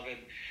from Harvard.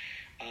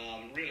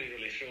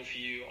 Really thrilled for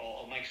you.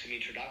 I'll make some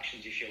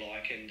introductions if you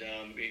like, and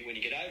when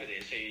you get over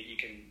there, so you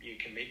can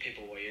meet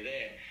people while you're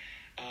there.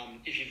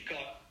 If you've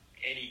got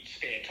any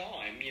spare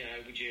time,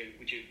 would you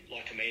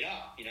like to meet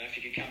up? If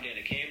you could come down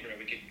to Canberra,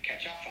 we could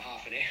catch up for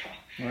half an hour."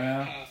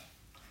 Wow.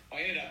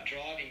 I ended up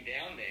driving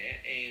down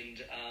there,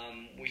 and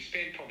we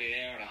spent probably an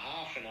hour and a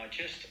half, and I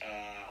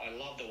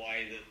love the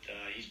way that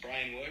his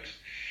brain works.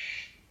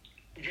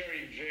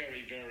 Very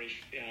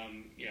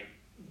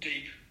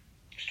deep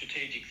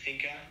strategic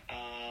thinker,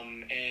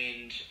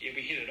 and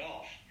we hit it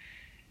off.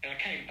 And I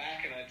came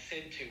back and I'd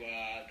said to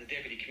the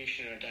Deputy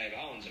Commissioner, Dave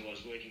Owens, who I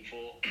was working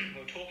for, we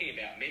were talking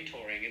about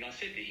mentoring, and I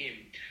said to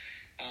him,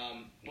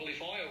 well, if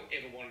I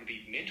ever wanted to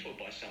be mentored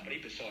by somebody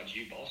besides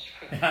you, boss,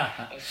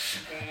 I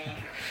said,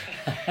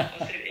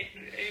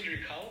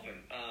 Andrew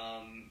Colvin.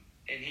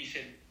 And he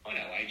said, "I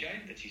know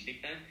AJ, that's his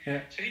nickname."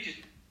 Yeah. So he just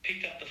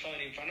picked up the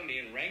phone in front of me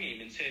and rang him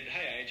and said,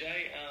 "Hey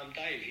AJ,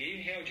 Dave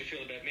here, how would you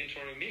feel about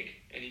mentoring Mick?"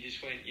 And he just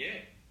went,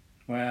 "Yeah."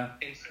 Wow.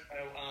 And so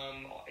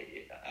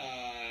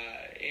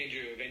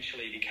Andrew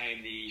eventually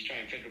became the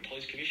Australian Federal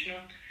Police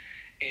Commissioner,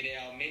 and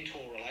our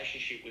mentor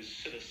relationship was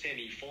sort of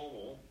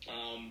semi-formal,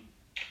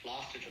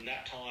 lasted from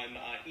that time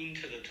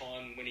into the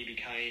time when he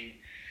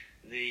became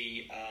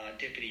the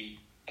the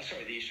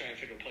Australian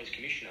Federal Police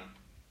Commissioner.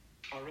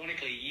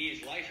 Ironically,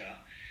 years later,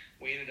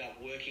 we ended up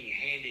working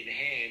hand in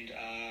hand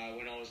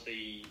when I was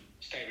the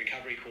State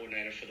Recovery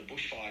Coordinator for the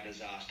bushfire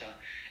disaster,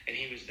 and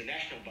he was the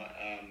National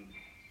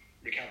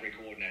Recovery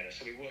Coordinator.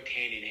 So we worked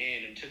hand in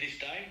hand, and to this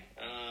day,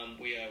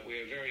 we are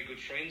very good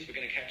friends. We're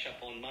going to catch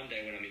up on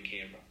Monday when I'm in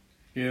Canberra.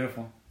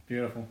 Beautiful.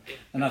 Yeah.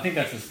 And I think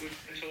that's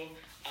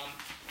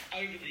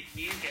over the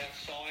years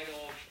outside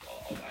of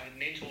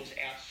mentors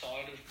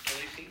outside of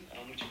policing,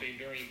 which have been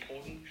very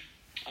important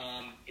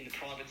in the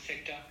private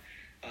sector.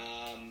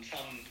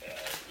 Some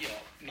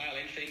male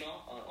and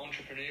female,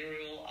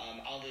 entrepreneurial,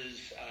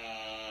 others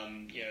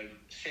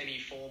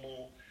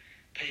semi-formal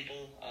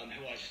people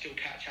who I still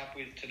catch up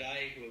with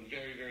today, who are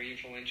very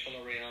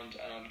influential around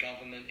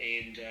government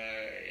and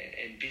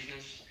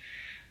business,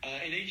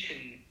 and each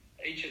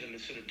of them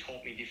has sort of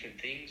taught me different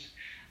things,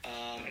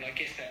 and I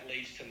guess that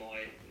leads to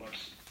my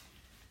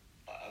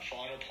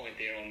final point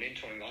there on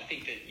mentoring. I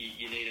think that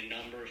you need a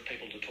number of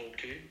people to talk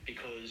to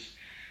because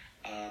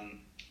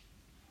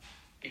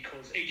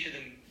each of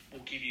them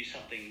will give you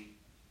something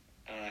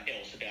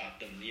else about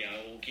them,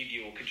 or give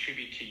you or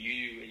contribute to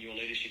you and your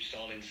leadership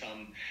style in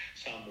some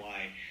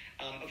way.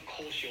 Of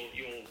course,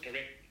 your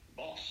direct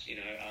boss, in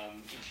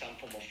some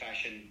form or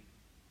fashion,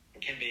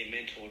 can be a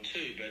mentor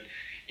too, but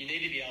you need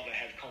to be able to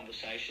have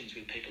conversations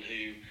with people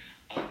who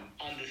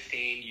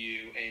understand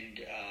you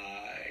and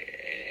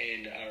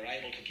are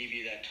able to give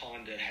you that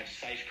time to have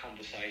safe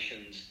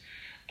conversations,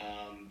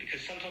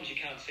 because sometimes you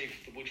can't see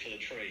the wood for the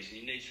trees, and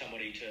you need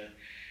somebody to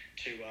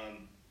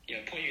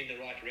point you in the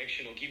right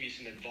direction or give you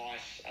some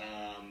advice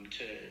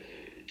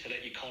to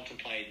let you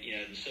contemplate,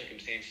 the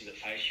circumstances that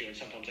face you, and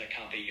sometimes that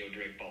can't be your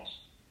direct boss.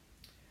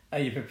 Are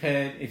you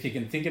prepared, if you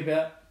can think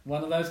about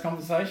one of those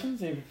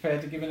conversations, are you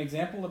prepared to give an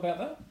example about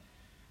that?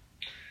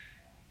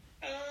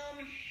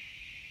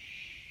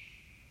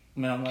 I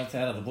mean, I know it's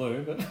out of the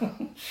blue, but... there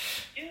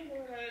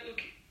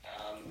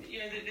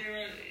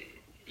are...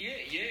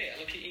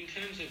 Look, in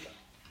terms of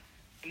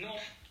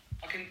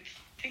I can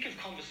think of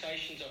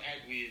conversations I've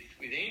had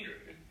with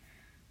Andrew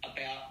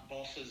about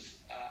bosses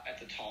at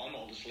the time.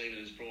 I'll just leave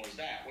it as broad as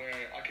that, where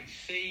I could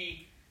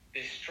see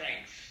their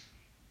strengths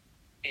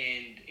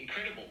and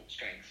incredible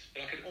strengths,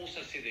 but I could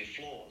also see their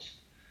flaws,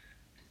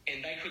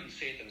 and they couldn't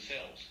see it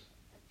themselves,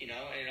 and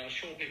I'm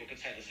sure people could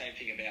say the same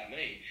thing about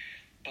me,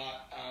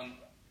 but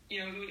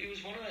it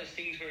was one of those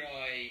things where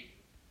I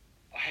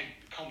had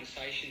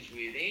conversations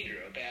with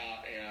Andrew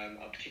about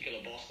a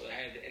particular boss that I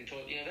had, and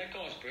thought, that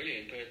guy's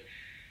brilliant, but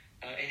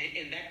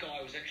and that guy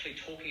was actually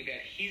talking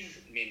about his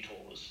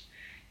mentors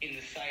in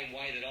the same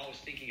way that I was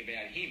thinking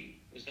about him.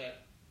 Was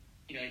that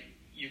you're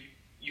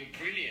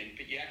brilliant,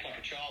 but you act like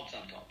a child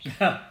sometimes.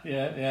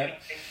 Yeah.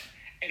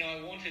 And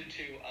I wanted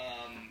to,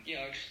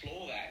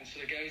 explore that and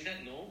sort of go, is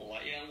that normal?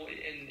 Like,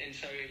 and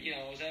so,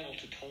 I was able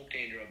to talk to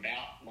Andrew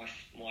about my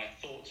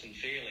thoughts and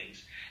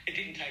feelings. It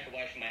didn't take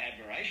away from my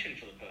admiration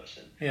for the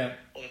person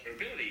or their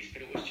abilities,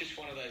 but it was just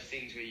one of those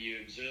things where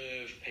you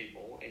observe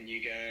people and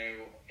you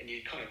go, and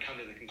you kind of come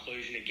to the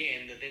conclusion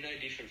again that they're no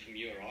different from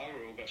you or I.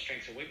 We've all got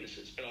strengths and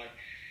weaknesses, but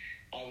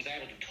I was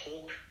able to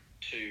talk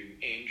to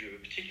Andrew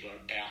in particular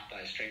about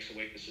those strengths and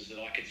weaknesses that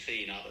I could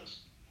see in others.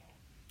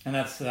 And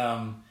that's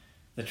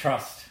the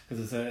trust,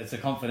 because it's a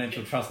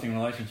confidential, trusting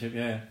relationship.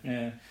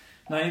 Yeah.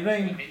 No, you've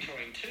been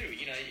mentoring too.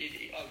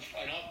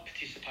 I've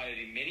participated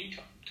in many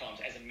times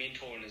as a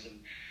mentor and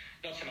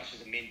not so much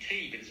as a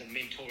mentee, but as a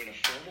mentor in a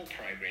formal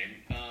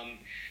program.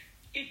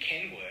 It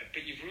can work,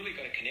 but you've really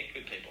got to connect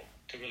with people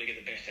to really get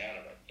the best out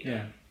of it. You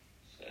know?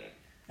 So.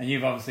 And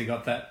you've obviously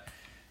got that.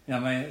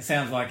 It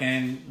sounds like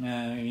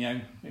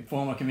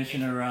former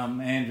Commissioner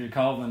Andrew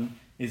Colvin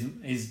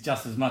is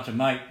just as much a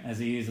mate as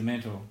he is a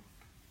mentor.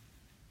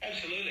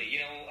 Absolutely,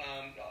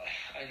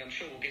 and I'm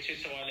sure we'll get to it.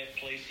 So I left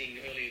policing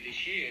earlier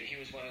this year, and he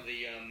was one of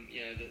the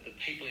the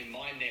people in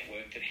my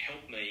network that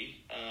helped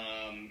me,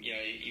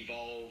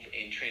 evolve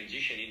and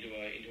transition into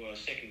a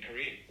second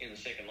career in a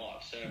second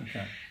life. So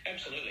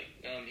absolutely,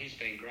 he's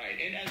been great,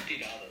 and as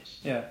did others.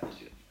 Yeah.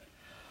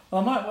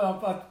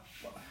 Well,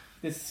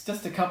 there's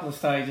just a couple of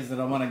stages that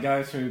I want to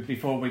go through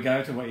before we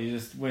go to where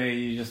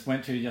you just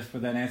went to just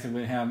with that answer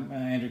with how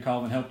Andrew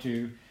Colvin helped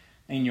you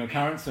in your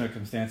current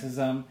circumstances.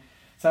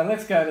 So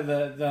let's go to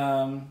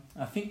the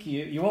I think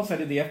you also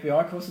did the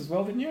FBI course as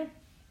well, didn't you?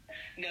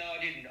 No, I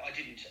didn't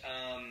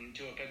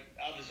do it, but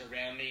others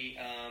around me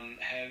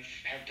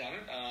have done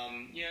it.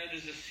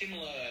 There's a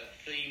similar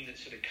theme that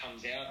sort of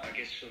comes out, I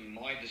guess, from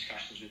my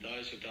discussions with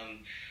those who've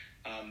done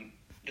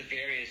the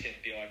various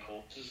FBI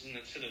courses, and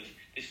it's sort of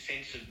this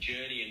sense of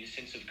journey and this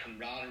sense of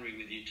camaraderie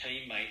with your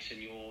teammates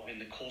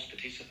and the course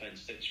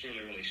participants that's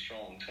really, really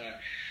strong. So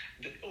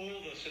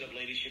all the sort of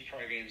leadership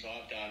programs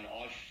I've done,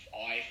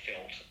 I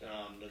felt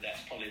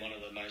that's probably one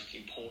of the most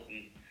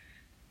important,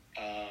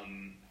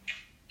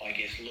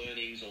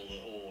 learnings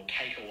or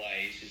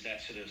takeaways is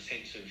that sort of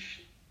sense of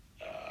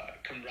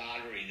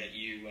camaraderie that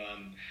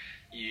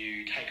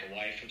you take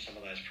away from some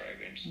of those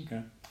programs.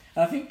 Okay.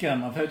 I think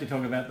I've heard you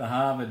talk about the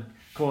Harvard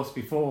course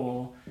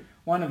before.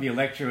 One of your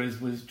lecturers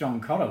was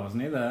John Kotter,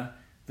 wasn't he?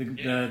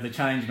 The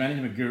change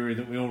management guru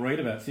that we all read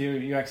about. So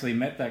you actually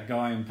met that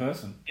guy in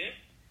person. Yeah,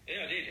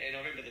 I did. And I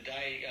remember the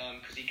day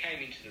because he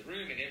came into the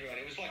room and everyone.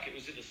 It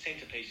was at the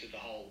centrepiece of the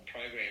whole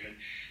program. And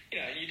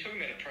you're talking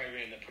about a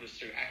program that put us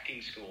through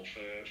acting school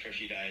for a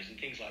few days and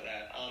things like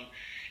that.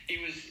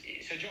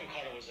 So John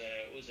Kotter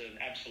was an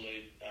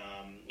absolute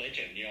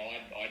legend.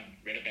 I'd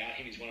read about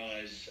him. He's one of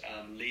those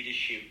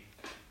leadership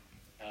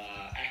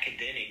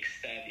academics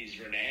that is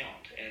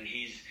renowned, and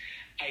his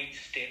 8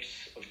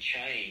 steps of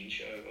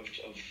change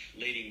of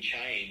leading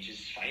change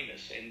is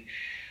famous. And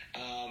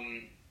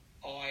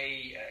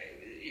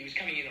he was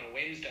coming in on a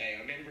Wednesday.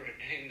 I remember it,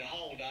 and the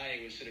whole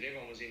day was sort of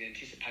everyone was in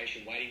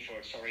anticipation, waiting for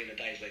it. In the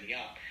days leading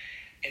up.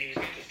 And he was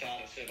meant to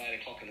start at sort of 8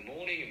 o'clock in the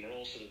morning, and we're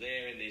all sort of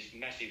there in this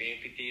massive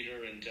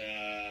amphitheatre, and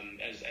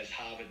as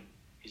Harvard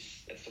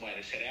that's the way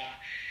they set out.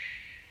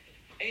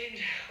 And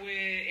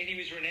he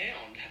was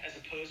renowned as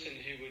a person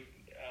who would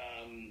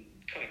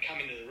kind of come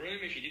into the room.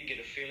 If you didn't get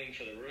a feeling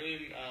for the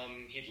room,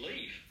 he'd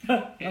leave.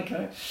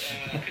 Okay.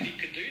 Because he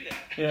could do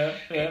that. Yeah.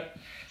 And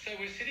so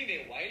we're sitting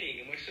there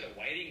waiting, and we're sort of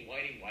waiting,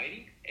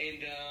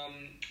 and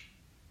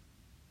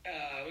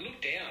we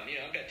look down,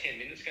 about 10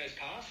 minutes goes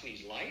past and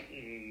he's late,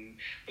 and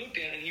we look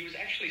down and he was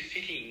actually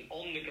sitting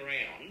on the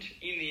ground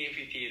in the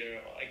amphitheatre,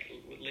 like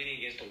leaning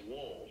against a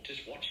wall,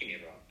 just watching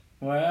everyone.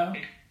 Wow.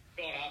 He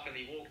got up and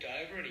he walked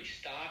over and he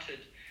started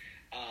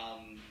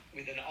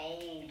with an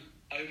old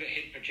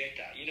overhead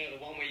projector, the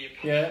one where you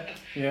put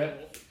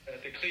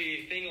the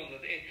clear thing on the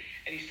end,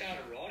 and he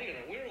started writing on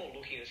it. We're all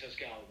looking at us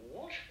going,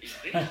 what is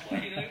this?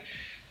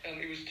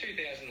 It was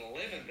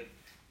 2011, but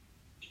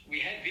we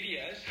had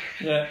videos,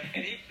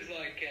 and he was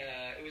like,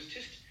 it was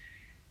just,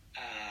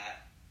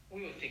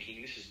 we were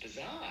thinking, this is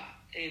bizarre.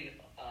 And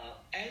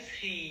as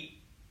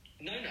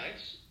no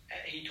notes,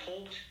 he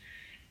talked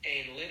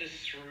and led us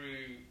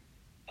through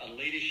a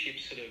leadership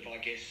sort of,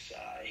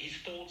 his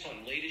thoughts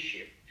on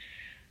leadership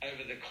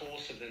over the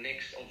course of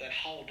that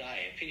whole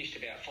day. It finished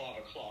about 5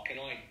 o'clock, and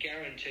I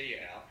guarantee you,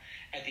 Al,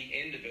 at the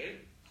end of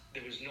it,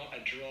 there was not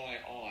a dry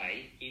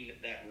eye in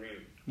that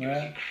room. It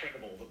was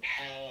incredible, the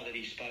power that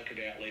he spoke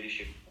about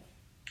leadership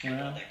and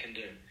what that can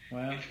do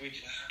with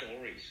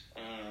stories.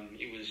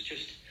 It was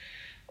just,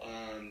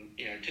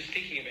 just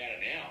thinking about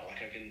it now, like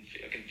I can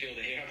feel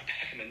the hair on the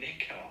back of my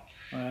neck go up.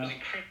 It was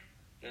incredible.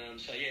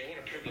 What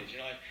a privilege.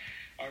 And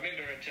I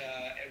remember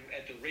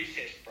at the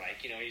recess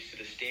break, he's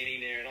sort of standing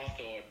there, and I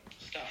thought,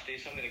 stuff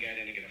this, I'm going to go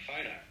down and get a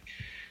photo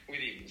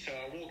with him. So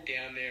I walked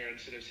down there and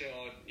sort of said,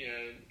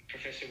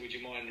 Professor, would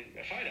you mind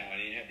a photo? And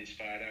he had this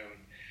photo,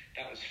 and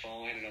that was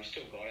fine, and I've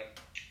still got it.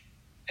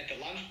 At the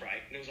lunch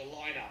break, there was a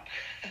line-up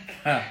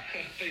of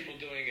people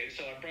doing it,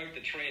 so I broke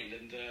the trend,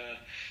 and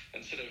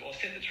or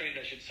set the trend,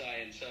 I should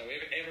say, and so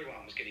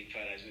everyone was getting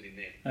photos with him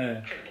there.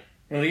 Incredible.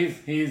 Well,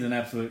 he is an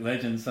absolute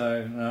legend.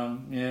 So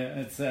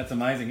that's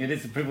amazing. It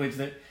is a privilege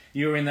that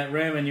you were in that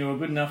room and you were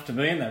good enough to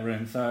be in that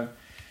room. So,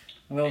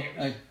 well, it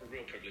was a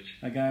real privilege.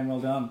 Again,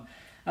 well done.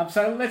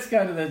 So let's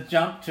go to the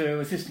jump to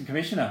Assistant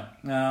Commissioner,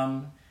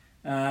 and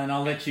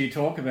I'll let you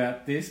talk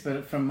about this.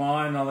 But from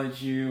my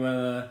knowledge, you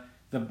were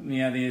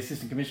the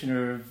Assistant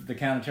Commissioner of the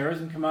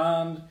Counter-Terrorism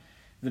Command,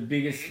 the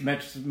biggest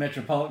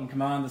metropolitan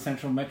command, the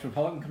Central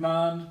Metropolitan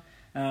Command.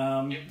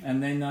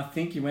 And then I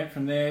think you went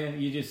from there.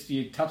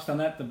 You touched on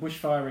that, the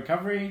bushfire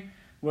recovery,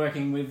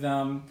 working with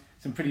some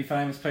pretty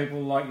famous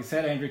people, like you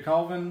said, Andrew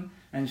Colvin,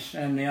 and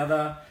the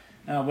other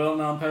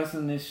well-known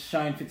person is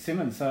Shane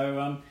Fitzsimmons.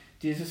 So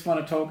do you just want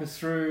to talk us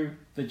through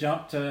the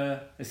jump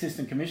to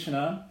Assistant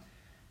Commissioner?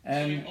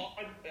 And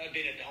I've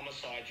been at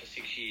Homicide for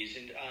 6 years,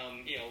 and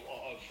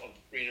I've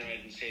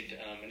reiterated and said,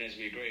 and as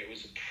we agree, it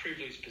was a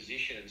privileged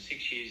position, and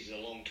 6 years is a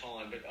long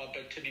time.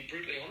 But to be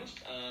brutally honest,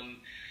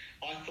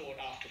 I thought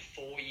after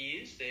 4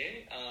 years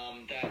there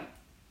that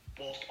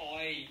whilst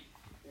I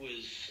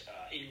was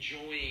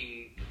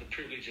enjoying the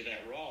privilege of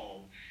that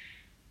role,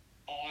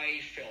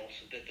 I felt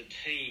that the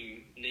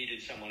team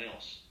needed someone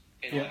else.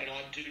 And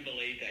I do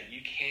believe that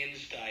you can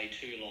stay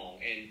too long,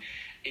 and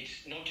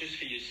it's not just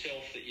for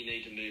yourself that you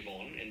need to move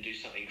on and do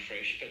something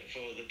fresh, but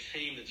for the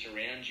team that's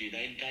around you,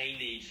 they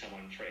need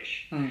someone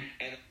fresh and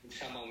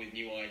someone with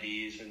new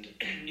ideas and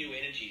new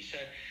energy. So,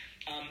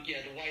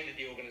 the way that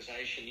the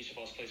organisation, New South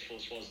Wales Police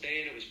Force, was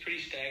then, it was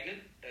pretty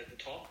stagnant at the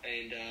top,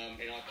 and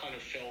I kind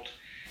of felt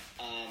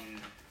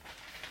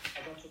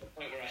I got to the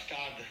point where I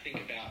started to think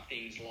about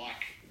things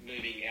like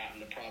moving out in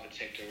the private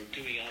sector or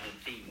doing other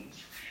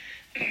things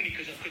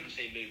because I couldn't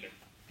see movement.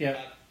 Yeah.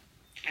 But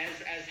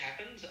as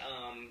happens,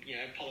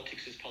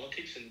 politics is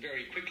politics, and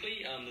very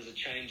quickly there's a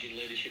change in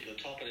leadership at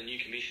the top, and a new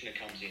commissioner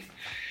comes in,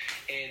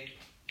 and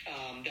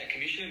that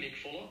commissioner, Mick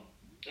Fuller,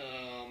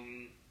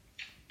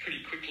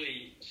 pretty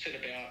quickly set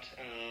about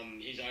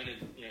his own,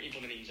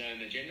 implementing his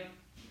own agenda,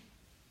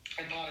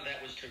 and part of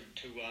that was to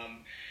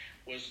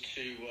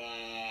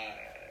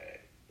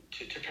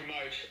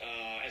promote,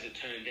 as it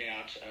turned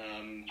out,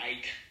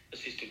 8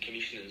 assistant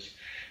commissioners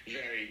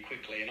very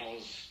quickly, and I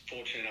was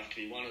fortunate enough to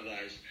be one of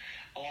those.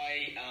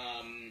 I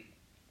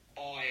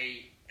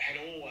had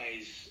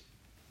always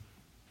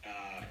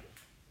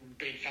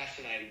been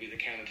fascinated with the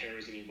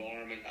counter-terrorism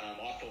environment.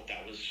 I thought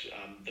that was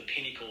the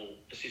pinnacle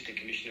assistant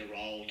commissioner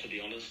role, to be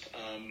honest.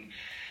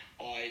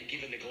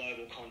 Given the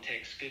global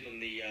context, given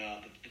the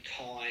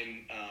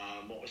time,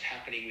 what was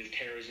happening with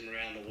terrorism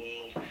around the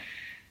world,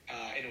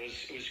 and it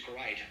was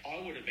great. I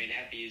would have been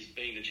happy as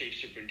being the chief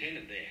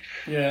superintendent there.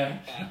 Yeah.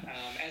 But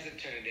as it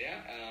turned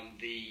out,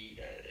 the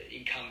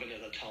incumbent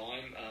at the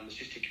time,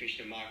 Assistant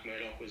Commissioner Mark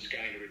Murdoch, was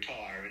going to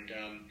retire, and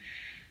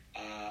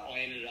I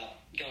ended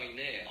up going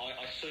there.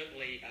 I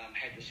certainly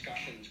had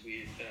discussions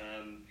with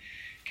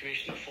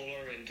Commissioner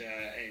Fuller and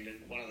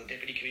one of the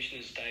Deputy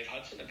Commissioners, Dave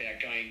Hudson, about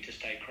going to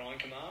State Crime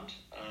Command,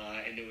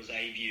 and there was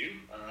a view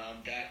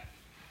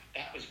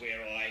that was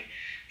where I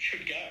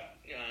should go.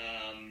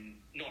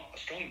 Not a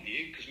strong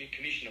view, because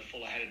Commissioner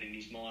Fuller had it in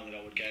his mind that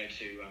I would go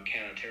to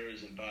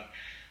counter-terrorism, but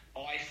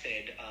I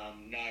said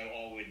no,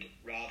 I would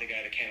rather go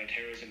to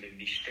counter-terrorism and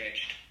be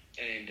stretched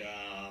and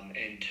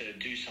to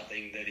do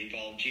something that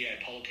involved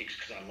geopolitics,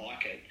 because I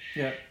like it.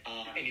 Yeah.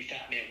 And if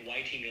that meant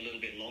waiting a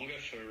little bit longer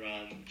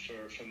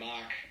for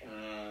Mark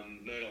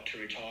Murdoch to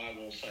retire,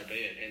 well, so be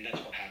it, and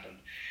that's what happened.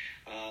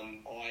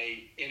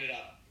 I ended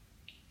up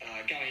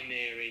going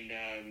there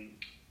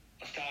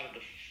I started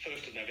the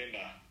 1st of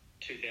November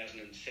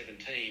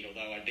 2017,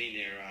 although I'd been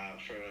there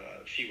for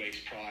a few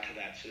weeks prior to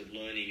that, sort of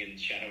learning and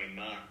shadowing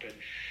Mark. But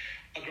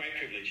a great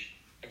privilege.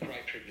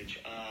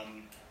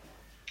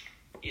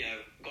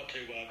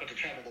 Got to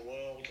travel the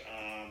world,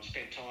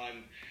 spent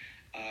time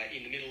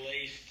in the Middle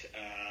East,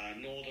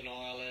 Northern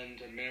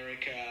Ireland,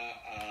 America,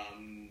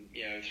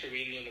 through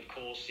England, of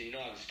course, the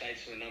United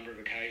States on a number of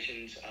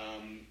occasions,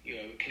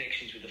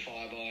 connections with the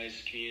Five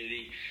Eyes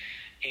community.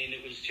 And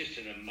it was just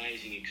an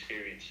amazing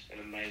experience.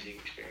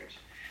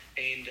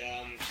 And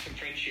some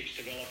friendships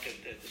developed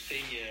at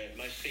the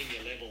most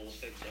senior levels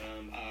that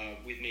are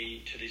with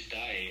me to this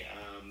day.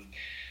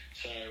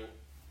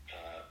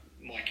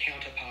 My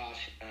counterpart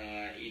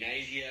in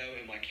ASIO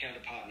and my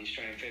counterpart in the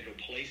Australian Federal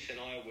Police and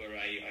I were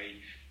a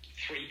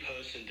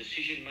 3-person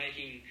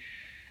decision-making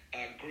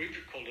group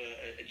called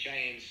a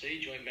JMC,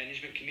 Joint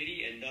Management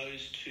Committee, and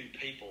those 2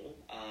 people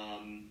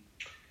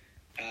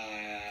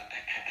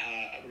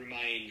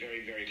remain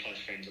very, very close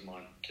friends of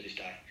mine to this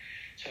day.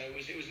 So it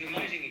was an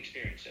amazing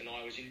experience, and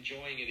I was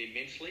enjoying it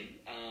immensely.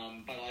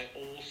 But I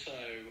also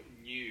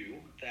knew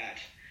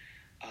that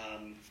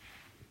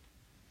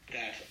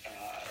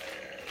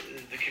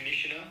the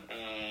commissioner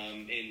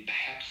and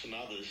perhaps some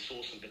others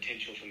saw some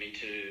potential for me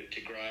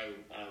to grow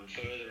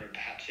further and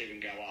perhaps even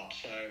go up.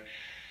 So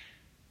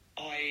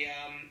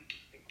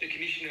the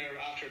commissioner,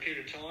 after a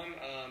period of time,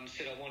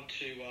 said, I want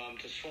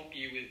to swap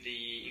you with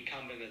the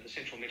incumbent at the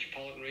Central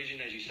Metropolitan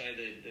region, as you say,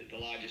 the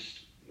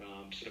largest,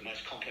 sort of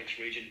most complex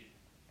region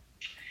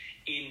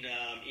in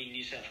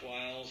New South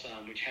Wales,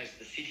 which has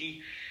the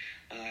city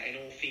and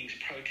all things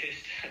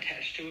protest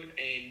attached to it.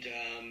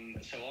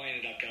 And so I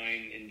ended up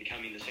going and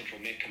becoming the Central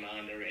Met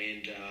Commander,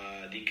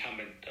 and the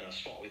incumbent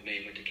swapped with me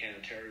and went to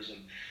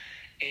counter-terrorism.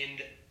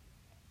 And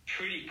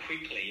pretty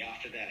quickly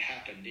after that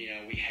happened, we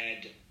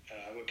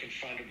were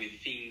confronted with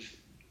things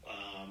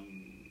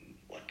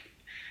like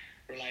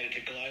related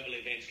to global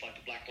events like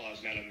the Black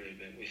Lives Matter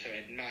movement. We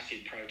had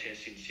massive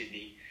protests in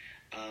Sydney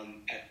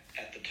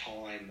at the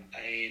time,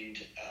 and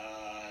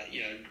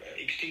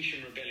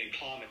Extinction Rebellion,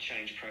 climate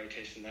change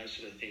protests, and those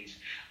sort of things.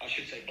 I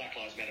should say Black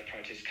Lives Matter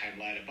protests came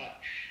later,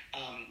 but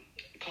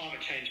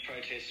climate change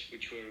protests,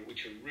 which were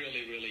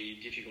really, really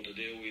difficult to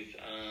deal with,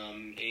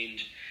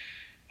 and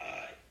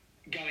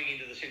going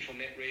into the Central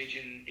Met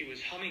region, it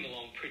was humming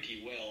along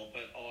pretty well,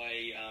 but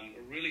I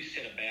really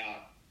set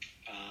about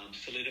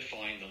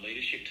solidifying the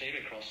leadership team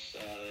across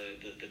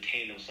the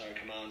 10 or so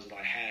commands that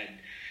I had.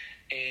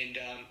 And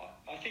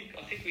I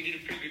think we did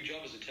a pretty good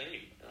job as a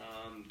team,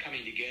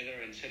 coming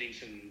together and setting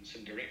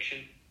some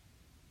direction.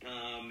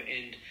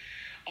 And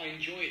I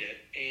enjoyed it,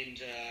 and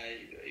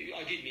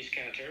I did miss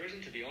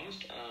counter-terrorism, to be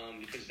honest,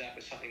 because that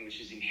was something which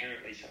is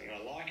inherently something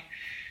I like.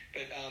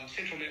 But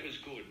Central Met was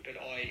good, but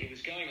it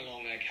was going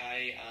along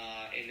okay,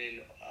 and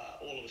then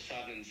all of a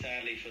sudden,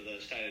 sadly for the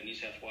state of New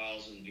South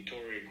Wales and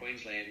Victoria and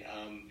Queensland,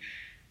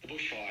 the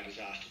bushfire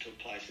disaster took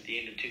place at the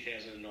end of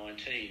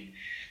 2019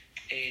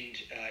 and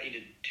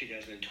into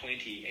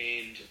 2020,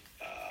 and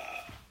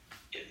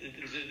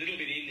there's a little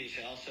bit in this,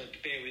 Al, so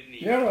bear with me.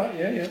 Yeah, right,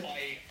 yeah.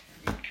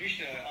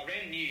 I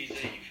ran New Year's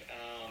Eve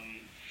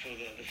for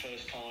the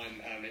first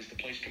time as the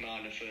police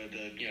commander for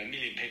the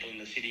million people in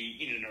the city,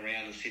 in and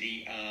around the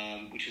city,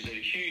 which was a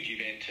huge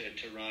event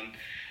to run,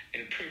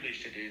 and a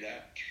privilege to do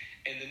that.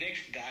 And the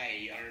next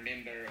day, I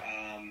remember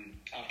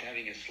after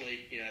having a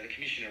sleep, the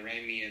commissioner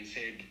rang me and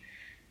said,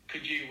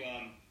 "Could you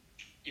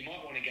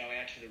might want to go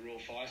out to the Royal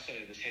Fire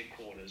Service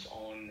headquarters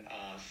on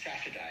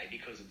Saturday,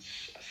 because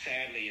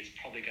sadly it's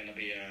probably going to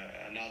be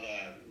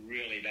another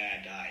really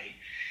bad day,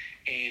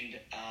 and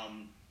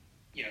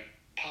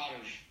part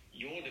of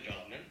your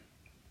development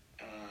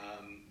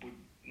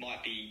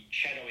might be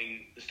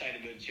shadowing the State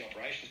Emergency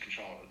Operations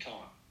Control at the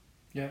time."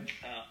 Yeah.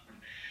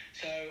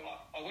 So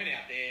I went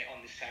out there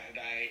on this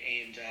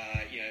Saturday,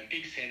 and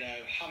big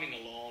centre, humming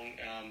along.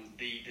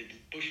 The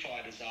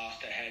bushfire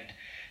disaster had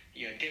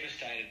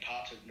devastated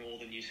parts of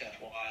northern New South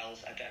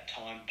Wales at that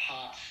time,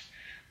 parts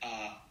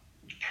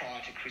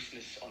prior to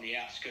Christmas on the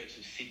outskirts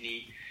of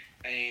Sydney,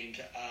 and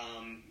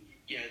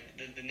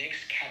the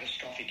next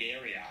catastrophic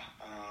area,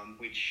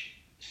 which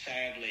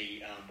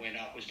sadly went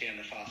up, was down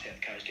the far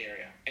south coast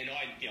area. And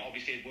I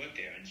obviously had worked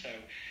there, and so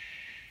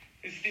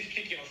this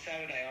particular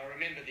Saturday, I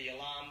remember the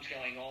alarms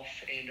going off,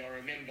 and I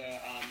remember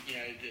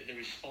the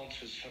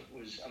response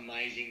was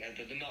amazing.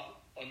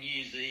 On New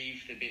Year's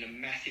Eve, there'd been a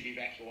massive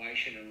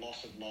evacuation and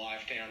loss of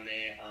life down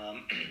there,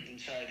 and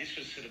so this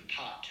was sort of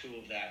part two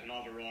of that. And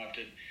I've arrived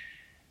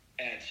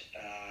at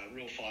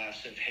Real Fire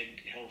Service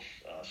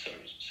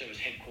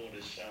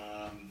headquarters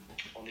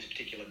on this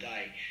particular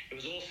day. It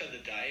was also the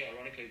day,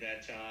 ironically,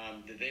 that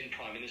the then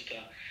Prime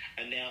Minister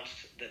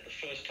announced that the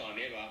first time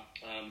ever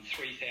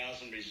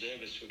 3,000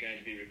 reservists were going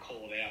to be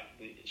recalled out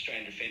the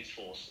Australian Defence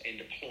Force and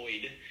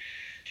deployed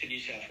to New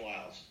South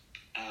Wales.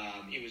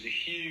 It was a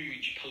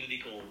huge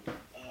political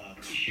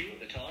issue at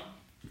the time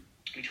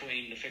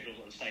between the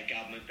federal and state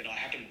government, but I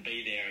happened to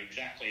be there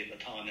exactly at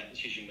the time that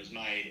decision was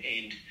made.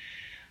 And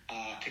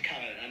to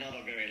cut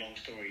another very long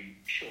story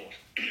short,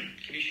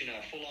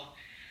 Commissioner Fuller,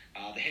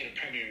 the head of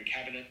Premier and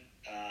Cabinet,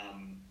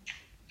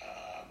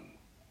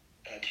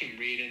 Tim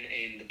Reardon,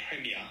 and the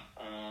Premier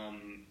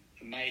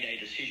made a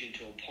decision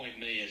to appoint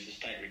me as the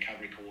State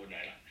Recovery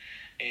Coordinator,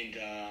 and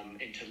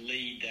to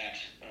lead that,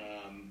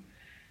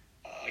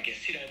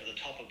 sit over the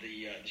top of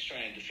the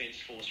Australian Defence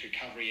Force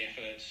recovery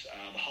efforts,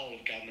 the whole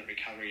of government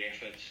recovery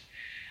efforts,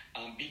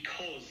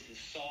 because the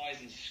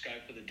size and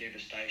scope of the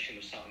devastation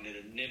was something that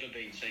had never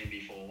been seen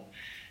before,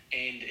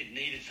 and it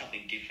needed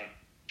something different.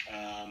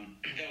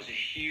 That was a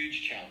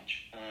huge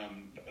challenge,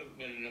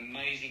 but an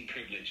amazing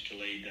privilege to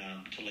lead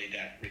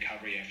that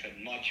recovery effort.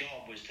 And my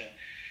job was to,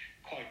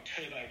 quote,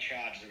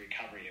 turbocharge the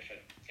recovery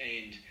effort.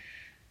 And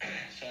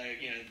so,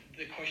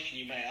 the question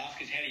you may ask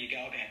is, how do you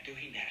go about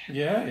doing that?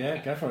 Yeah,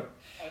 go for it.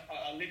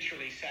 I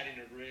literally sat in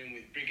a room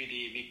with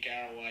Brigadier Mick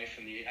Garraway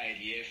from the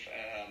ADF,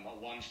 a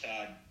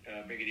one-star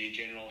Brigadier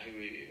General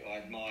who I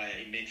admire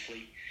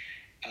immensely,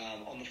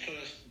 on the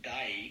first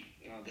day,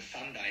 the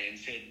Sunday, and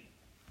said,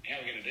 "How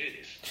are we going to do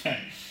this?"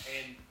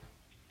 And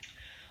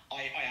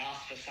I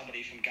asked for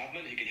somebody from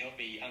government who could help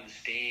me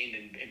understand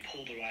and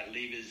pull the right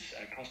levers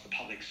across the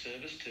public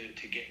service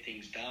to get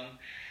things done.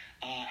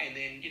 And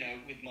then,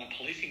 with my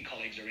policing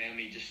colleagues around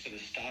me, just sort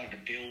of started to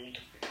build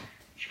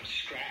from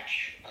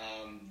scratch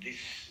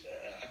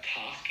a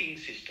tasking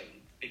system,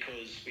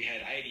 because we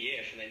had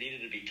ADF and they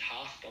needed to be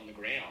tasked on the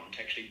ground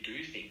to actually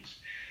do things.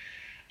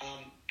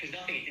 Because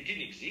it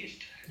didn't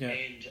exist. Yeah.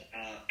 And,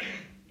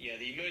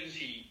 the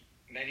emergency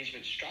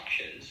management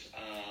structures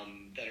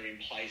that are in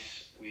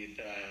place with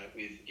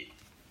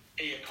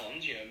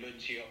EOCONs,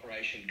 emergency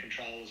operation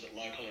controllers at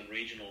local and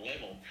regional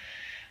level,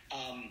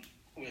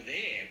 were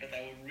there, but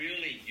they were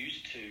really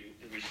used to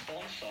the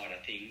response side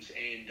of things,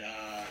 and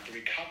the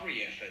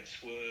recovery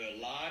efforts were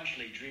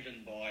largely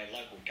driven by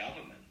local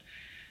government,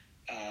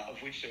 of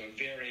which there were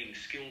varying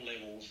skill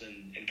levels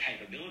and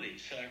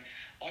capabilities. So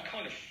I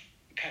kind of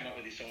came up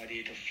with this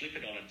idea to flip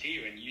it on its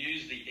ear and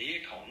use the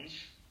EOCONs,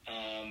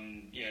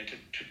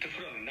 to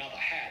put on another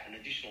hat, an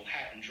additional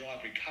hat, and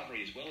drive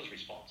recovery as well as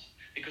response,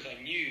 because I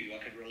knew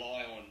I could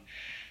rely on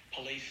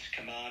police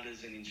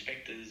commanders and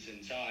inspectors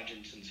and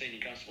sergeants and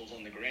senior constables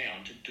on the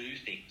ground to do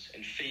things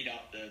and feed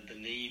up the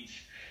needs,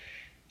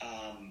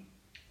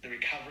 the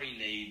recovery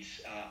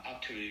needs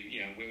up to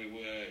where we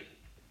were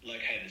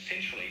located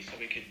centrally, so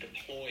we could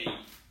deploy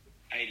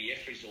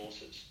ADF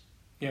resources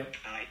in an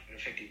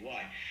effective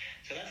way.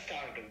 So that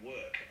started to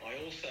work.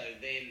 I also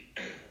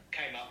then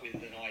came up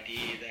with an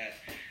idea that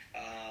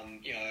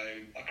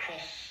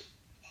across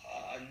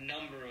a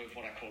number of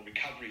what I call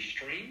recovery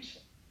streams,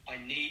 I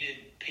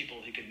needed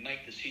people who could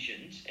make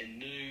decisions and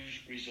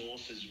move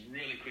resources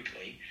really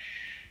quickly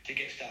to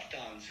get stuff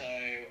done. So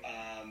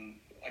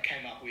I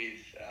came up with,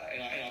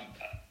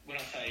 when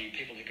I say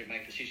people who could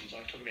make decisions,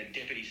 I talk about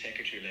deputy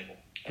secretary level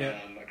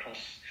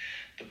across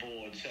the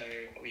board. So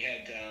we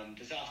had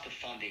disaster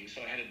funding.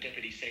 So I had a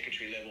deputy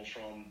secretary level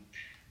from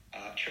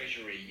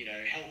Treasury,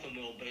 health and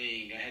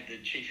wellbeing. I had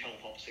the chief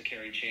health officer,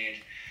 Kerry Chant,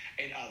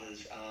 and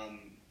others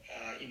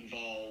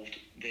involved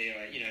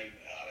there.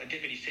 A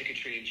deputy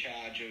secretary in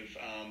charge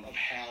of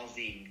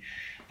housing,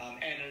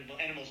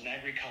 animals and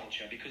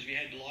agriculture, because we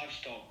had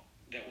livestock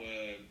that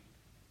were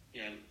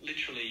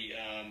literally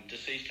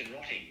deceased and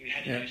rotting. We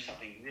had to do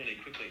something really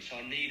quickly. So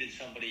I needed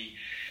somebody.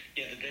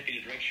 The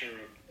deputy director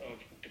of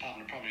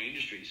Department of Primary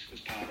Industries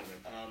was part of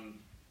it.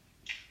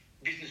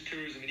 Business,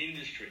 tourism and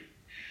industry.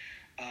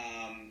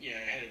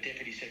 Had a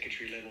deputy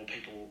secretary level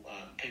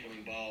people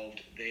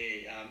involved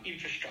there.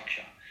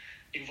 Infrastructure,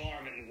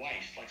 environment and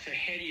waste. So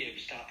how do you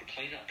start the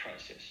cleanup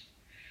process?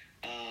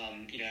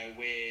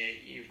 Where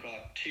you've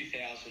got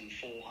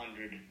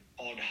 2,400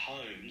 odd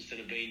homes that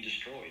have been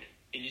destroyed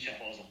in New South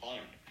Wales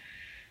alone,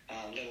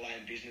 let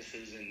alone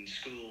businesses and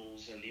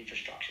schools and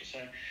infrastructure. So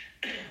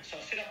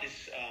I set up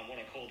this, what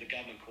I call the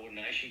Government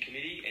Coordination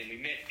Committee, and we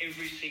met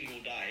every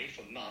single day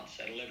for months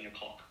at 11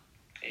 o'clock.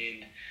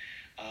 And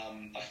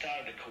I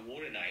started to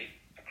coordinate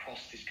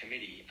across this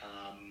committee,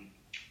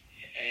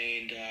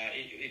 and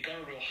it got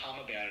a real hum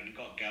about it and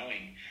got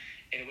going,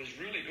 and it was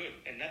really good.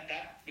 And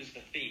that was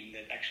the thing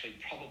that actually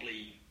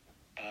probably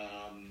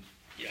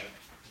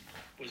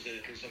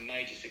was a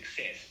major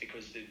success,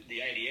 because the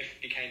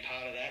ADF became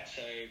part of that.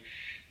 So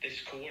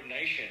this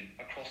coordination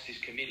across this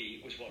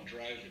committee was what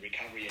drove the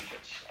recovery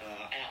efforts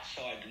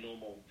outside the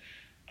normal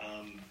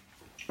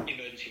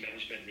emergency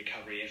management and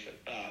recovery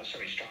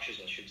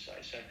structures, I should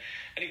say. So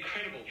an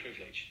incredible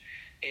privilege.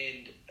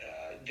 And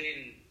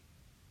then,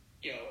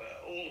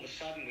 all of a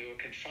sudden we were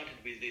confronted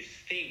with this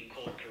thing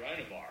called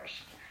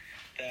coronavirus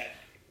that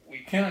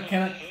we heard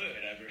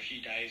over a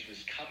few days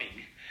was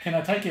coming. Can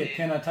I take it? We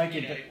started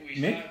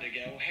to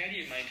go, well, how do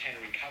you maintain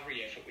a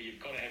recovery effort where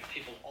you've got to have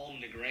people on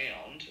the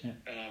ground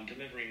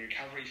delivering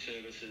recovery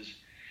services,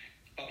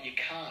 but you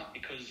can't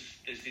because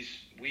there's this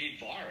weird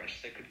virus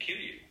that could kill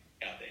you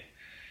out there.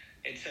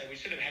 And so we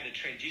sort of had to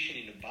transition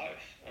into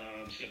both,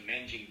 sort of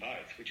managing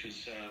both, which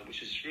was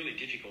really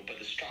difficult, but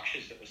the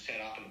structures that were set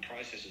up and the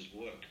processes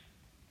worked.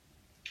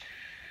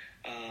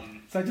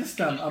 So just,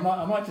 I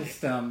might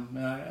just,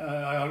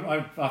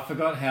 I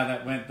forgot how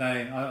that went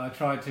there. I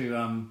tried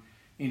to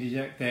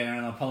interject there,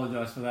 and I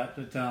apologise for that.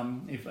 But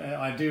if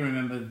I do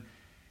remember,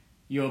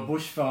 your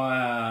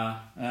bushfire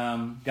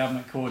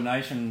government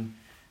coordination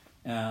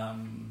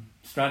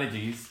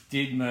strategies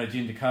did merge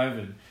into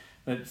COVID.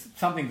 But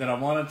something that I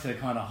wanted to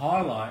kind of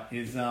highlight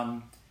is,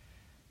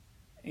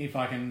 if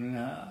I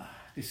can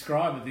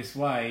describe it this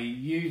way,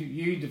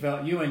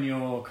 you and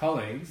your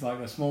colleagues, like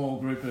a small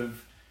group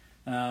of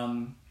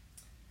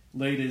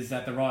leaders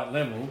at the right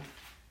level,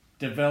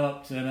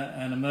 developed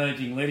an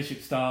emerging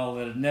leadership style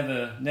that had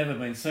never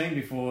been seen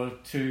before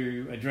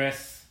to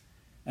address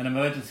an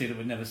emergency that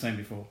we'd never seen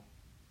before.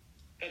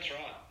 That's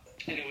right.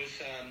 And it was,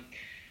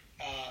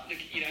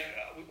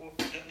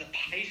 the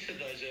pace of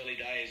those early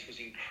days was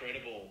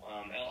incredible.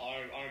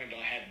 I remember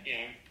I had,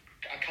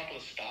 a couple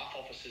of staff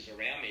officers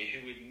around me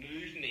who would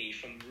move me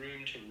from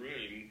room to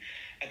room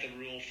at the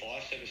Rural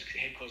Fire Service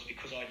headquarters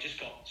because I just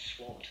got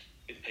swamped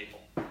with people.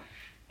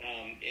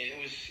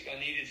 I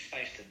needed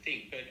space to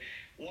think. But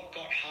what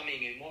got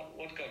humming and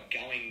what got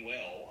going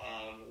well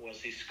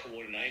was this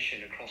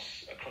coordination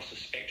across the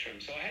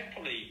spectrum. So I had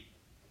probably,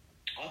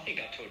 I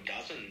think, up to a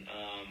dozen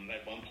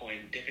at one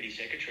point deputy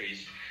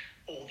secretaries,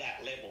 all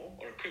that level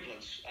or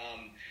equivalents.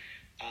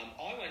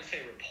 I won't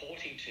say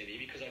reporting to me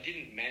because I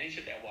didn't manage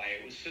it that way.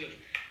 It was sort of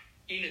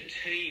in a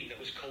team that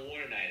was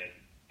coordinated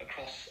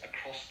across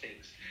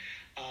things.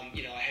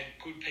 I had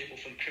good people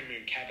from Criminal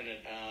and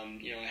Cabinet.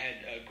 I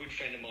had a good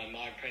friend of mine,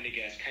 Mark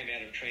Prendergast, came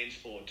out of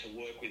transport to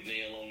work with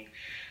me along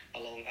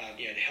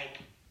to help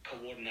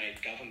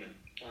coordinate government.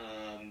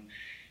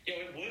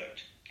 it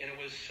worked, and it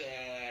was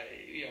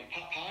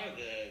part of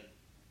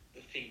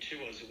the thing too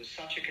was it was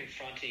such a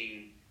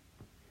confronting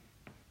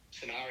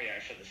scenario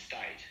for the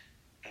state,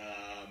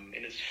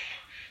 and it's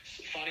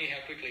funny how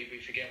quickly we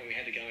forget when we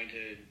had to go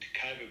into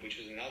COVID, which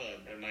was another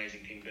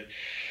amazing thing. But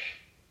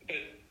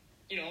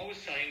I was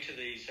saying to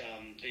these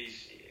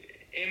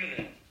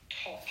eminent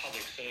top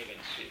public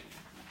servants,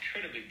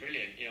 incredibly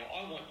brilliant,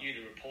 I want you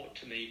to report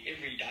to me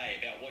every day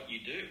about what you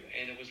do.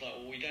 And it was like,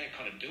 well, we don't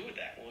kind of do it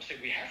that. Well, I said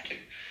we have to.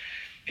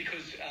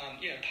 Because,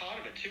 part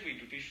of it too,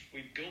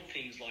 we built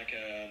things like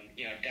a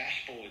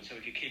dashboard so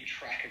we could keep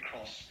track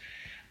across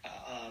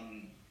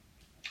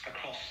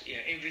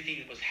everything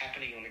that was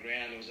happening on the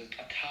ground. There was a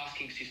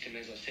tasking system,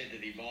 as I said,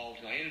 that evolved,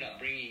 and I ended up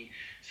bringing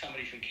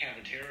somebody from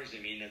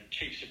counter-terrorism in at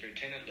chief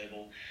superintendent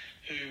level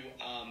who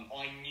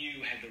I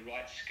knew had the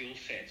right skill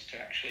sets to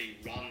actually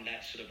run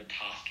that sort of a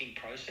tasking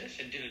process,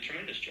 and did a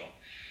tremendous job.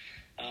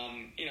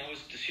 It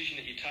was a decision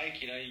that you take.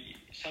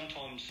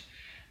 Sometimes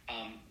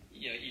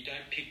you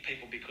don't pick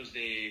people because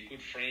they're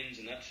good friends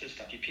and that sort of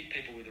stuff. You pick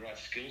people with the right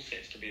skill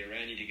sets to be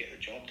around you to get the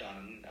job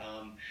done.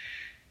 And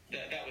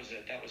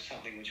that was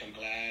something which I'm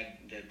glad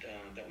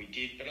that we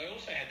did. But I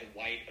also had the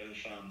weight of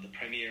the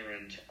Premier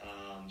and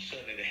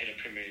certainly the head of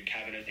Premier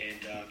Cabinet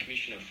and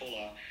Commissioner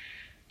Fuller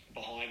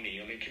behind me.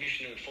 I mean,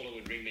 Commissioner Fuller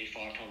would ring me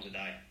 5 times a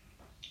day.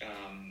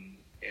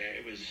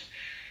 It was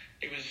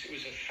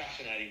a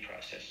fascinating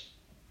process.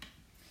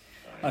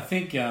 I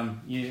think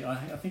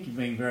I think you're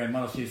being very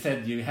modest. You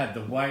said you had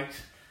the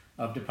weight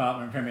of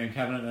Department, Premier and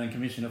Cabinet and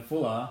Commissioner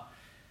Fuller,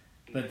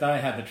 but they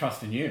had the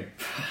trust in you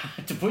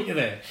to put you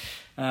there.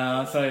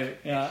 And that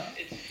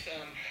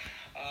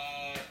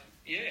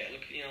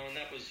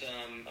was,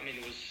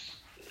 it was,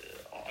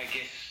 I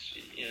guess,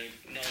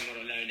 knowing what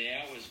I know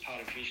now was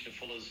part of Commissioner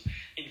Fuller's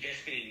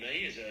investment in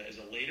me as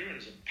a leader and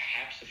as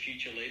perhaps a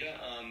future leader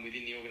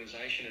within the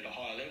organisation at a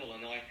higher level.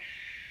 And I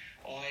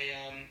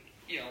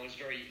was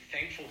very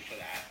thankful for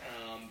that.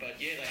 But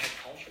they had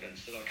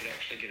confidence that I could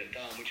actually get it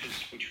done,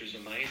 which was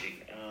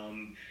amazing.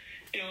 And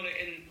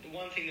the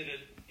one thing that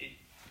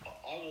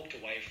I walked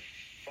away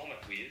from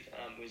it with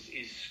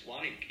is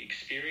one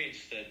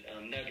experience that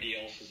nobody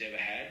else has ever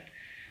had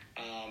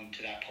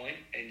to that point,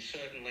 and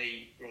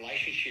certainly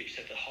relationships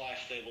at the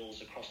highest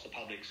levels across the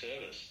public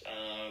service.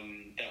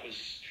 That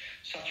was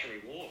such a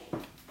reward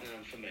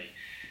for me,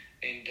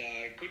 and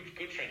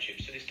good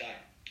friendships to this day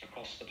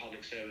across the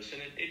public service,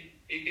 and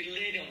it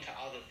led on to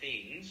other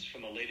things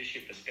from a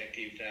leadership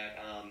perspective that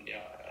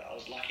I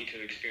was lucky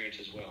to experience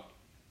as well.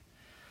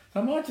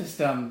 I might just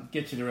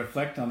get you to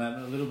reflect on that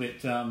a little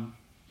bit,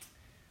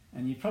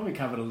 and you probably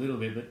covered a little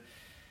bit,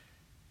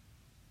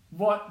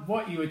 but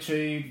what you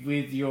achieved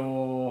with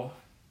your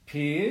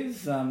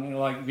peers,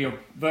 like your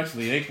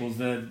virtually equals,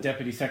 the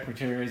deputy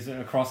secretaries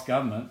across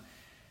government,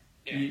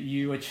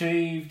 you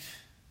achieved.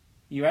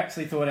 You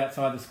actually thought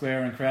outside the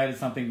square and created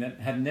something that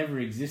had never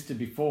existed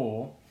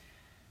before.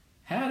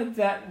 How did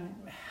that?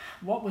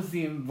 What was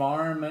the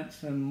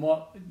environment, and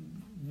what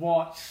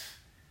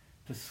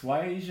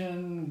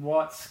persuasion,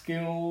 what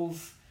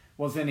skills?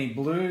 Was there any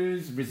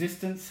blues,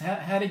 resistance?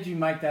 How did you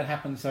make that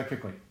happen so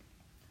quickly?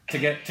 To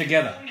get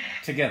together.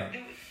 Look,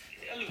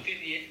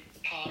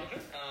 part of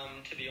it,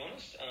 to be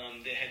honest,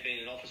 there had been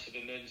an Office of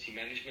Emergency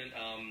Management,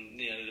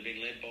 that had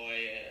been led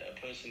by a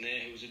person there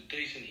who was a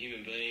decent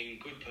human being,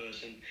 good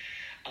person,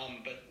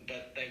 but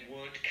they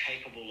weren't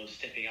capable of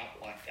stepping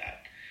up like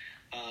that.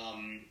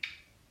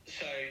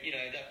 So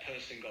that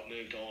person got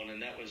moved on,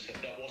 and that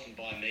wasn't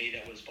by me.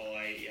 That was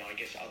by I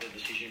guess other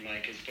decision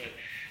makers. But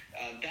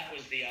that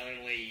was the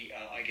only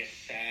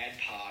sad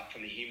part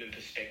from a human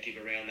perspective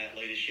around that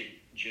leadership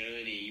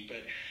journey.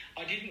 But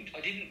I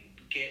didn't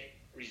get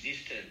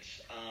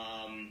resistance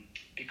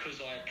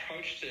because I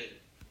approached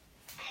it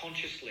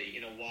consciously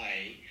in a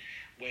way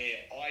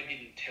where I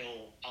didn't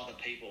tell other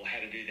people how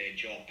to do their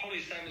job. Probably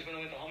the same as when I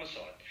went to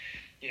homicide.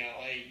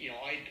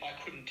 I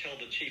couldn't tell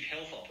the chief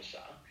health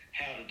officer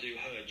how to do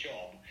her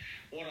job.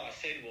 What I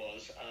said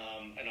was,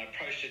 and I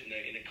approached it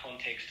in a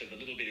context of a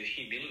little bit of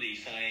humility,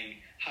 saying,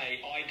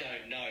 hey, I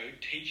don't know,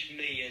 teach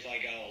me as I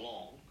go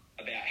along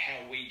about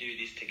how we do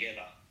this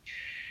together.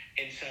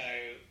 And so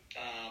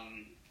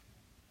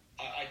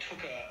I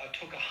took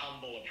a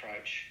humble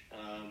approach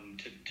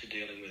to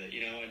dealing with it,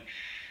 and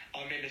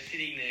I remember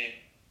sitting there,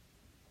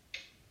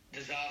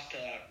 disaster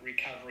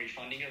recovery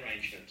funding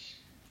arrangements.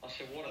 I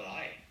said, what are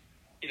they?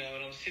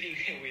 And I'm sitting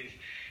there with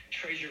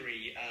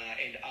Treasury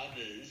and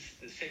others,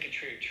 the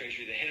Secretary of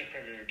Treasury, the Head of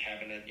Premier and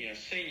Cabinet,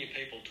 senior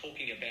people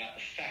talking about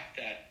the fact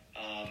that,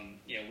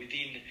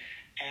 within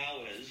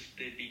hours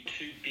there'd be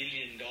 $2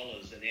 billion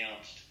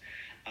announced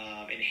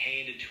and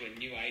handed to a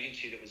new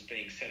agency that was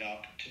being set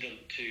up to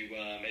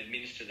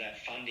administer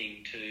that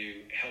funding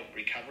to help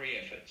recovery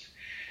efforts.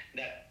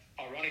 That,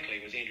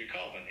 ironically, was Andrew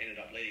Colvin, ended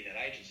up leading that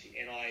agency.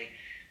 And I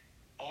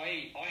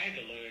had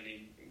to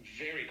learn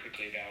very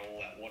quickly about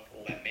what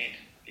all that meant,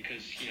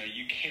 because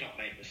you cannot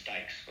make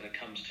mistakes when it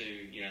comes to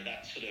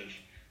that sort of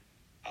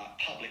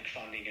public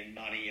funding and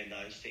money and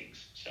those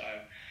things. So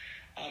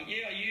I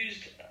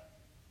used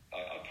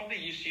I probably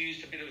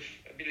used a bit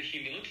of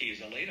humility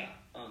as a leader,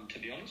 to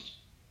be honest.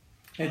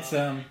 There's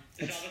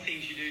other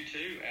things you do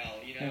too,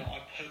 Al. I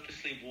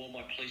purposely wore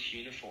my police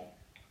uniform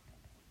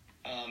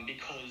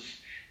because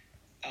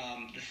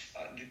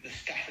the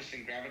status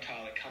and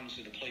gravitas that comes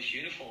with the police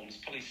uniform is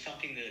probably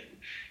something that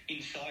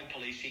inside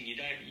policing you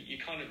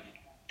kind of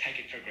take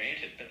it for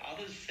granted, but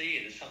others see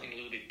it as something a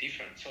little bit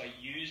different. So I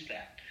used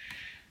that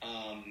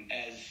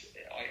as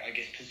I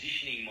guess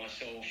positioning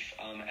myself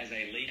as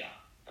a leader.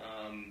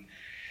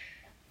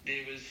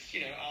 There was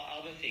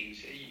other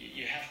things.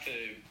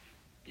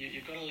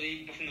 You've got to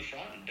lead from the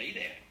front and be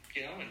there,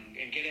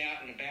 and get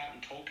out and about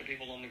and talk to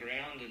people on the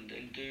ground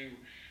and do,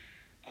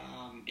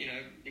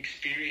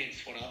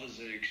 experience what others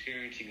are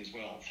experiencing as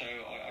well. So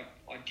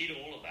I did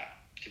all of that,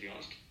 to be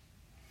honest.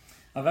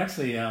 I've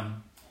actually,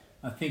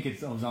 I think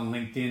I was on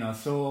LinkedIn. I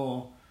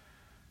saw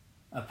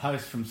a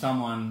post from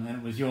someone, and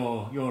it was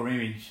your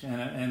image,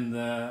 and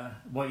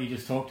what you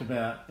just talked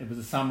about. It was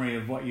a summary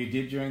of what you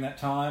did during that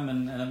time,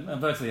 and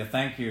virtually a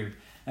thank you.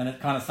 And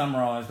it kind of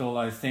summarised all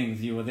those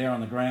things. You were there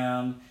on the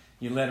ground.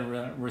 You led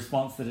a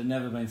response that had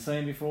never been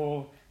seen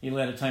before. You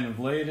led a team of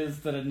leaders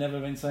that had never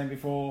been seen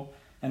before,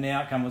 and the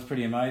outcome was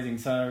pretty amazing.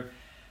 So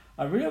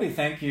I really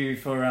thank you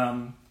for,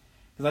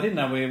 because I didn't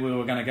know where we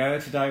were going to go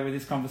today with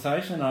this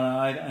conversation, and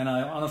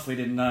I honestly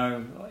didn't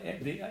know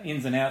the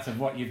ins and outs of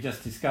what you've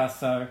just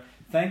discussed. So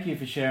thank you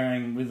for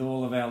sharing with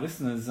all of our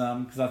listeners,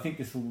 because I think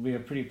this will be a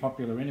pretty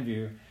popular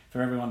interview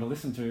for everyone to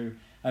listen to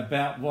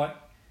about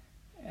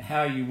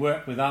how you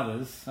work with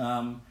others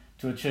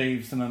to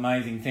achieve some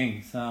amazing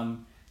things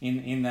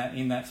in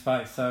that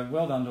space. So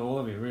well done to all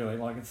of you, really.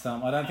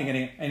 I don't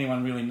think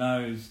anyone really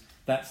knows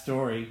that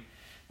story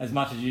as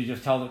much as you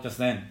just told it just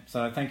then.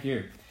 So thank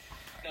you.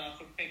 No,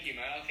 thank you,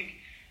 mate. I think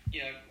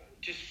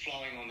just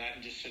flowing on that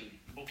and just sort of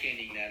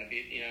bookending that a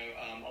bit.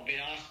 I've been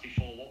asked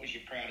before, what was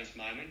your proudest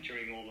moment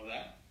during all of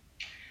that?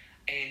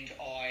 And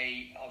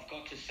I've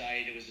got to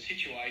say there was a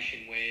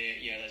situation where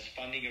those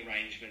funding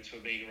arrangements were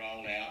being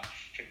rolled out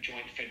for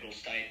joint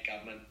federal-state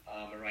government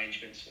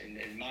arrangements,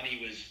 and money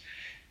was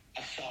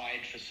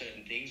aside for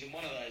certain things, and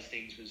one of those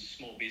things was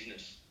small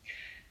business.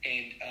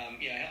 And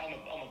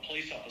I'm a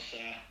police officer,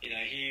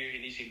 here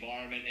in this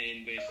environment,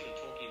 and we're sort of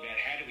talking about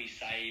how do we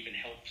save and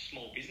help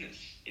small business,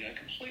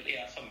 completely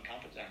outside my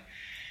comfort zone.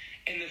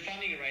 And the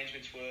funding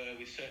arrangements were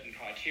with certain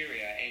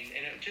criteria, and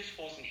it just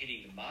wasn't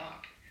hitting the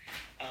mark.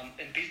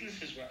 And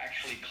businesses were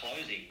actually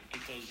closing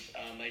because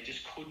they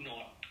just could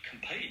not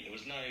compete. There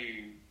was no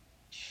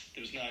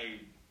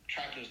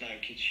track. There was no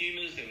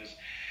consumers. It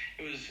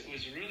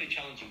was a really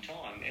challenging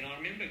time. And I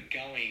remember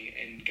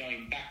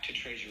going back to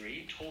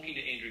Treasury, talking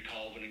to Andrew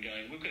Colvin, and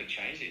going, we've got to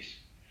change this.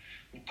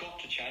 We've got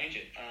to change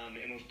it,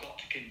 and we've got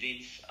to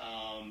convince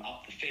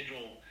up the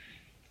federal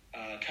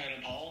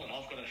totem pole, and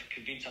I've got to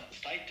convince up the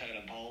state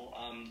totem pole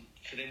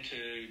for them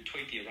to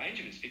tweak the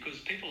arrangements, because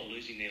people are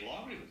losing their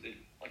livelihoods.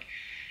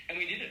 And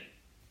we did it.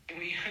 And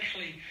we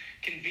actually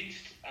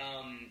convinced,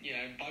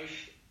 both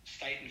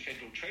state and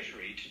federal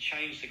treasury to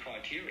change the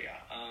criteria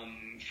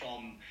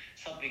from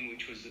something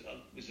which was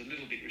a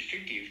little bit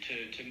restrictive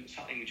to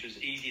something which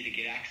was easier to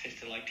get access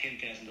to, like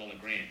 $10,000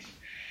 grants.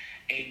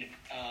 And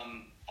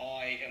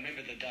I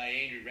remember the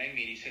day Andrew rang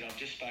me and he said, I've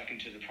just spoken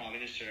to the Prime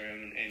Minister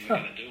and we're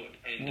going to do it.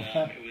 And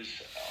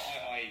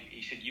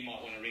he said, you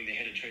might want to ring the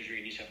head of Treasury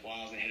in New South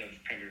Wales and the head of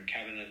Premier and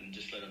Cabinet and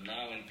just let them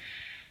know. And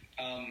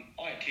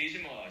I had tears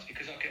in my eyes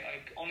because I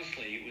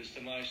honestly, it was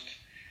the most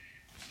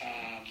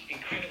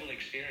incredible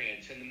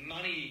experience, and the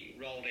money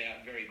rolled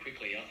out very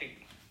quickly. I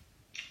think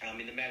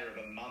in the matter of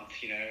a month,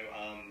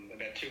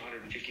 about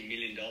 $250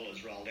 million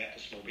rolled out to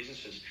small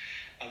businesses.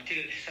 Did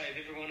it save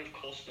everyone? Of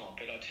course not,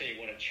 but I tell you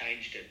what, it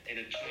changed it, and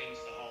it changed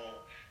the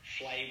whole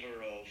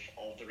flavour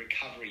of the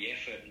recovery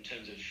effort in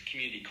terms of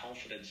community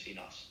confidence in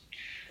us.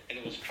 And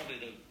it was probably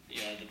the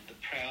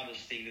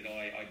proudest thing that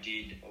I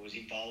did or was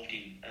involved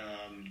in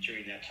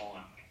during that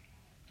time.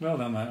 Well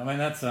done, mate. I mean,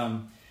 that's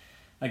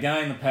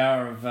again the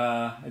power of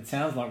it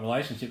sounds like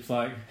relationships.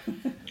 Like,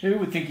 who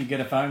would think you'd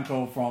get a phone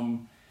call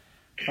from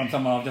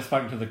someone? I've just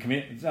spoken to the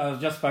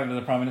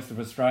Prime Minister of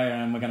Australia,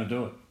 and we're going to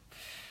do it.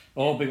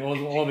 All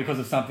because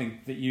of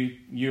something that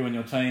you and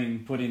your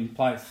team put in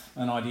place,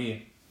 an idea.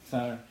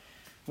 So,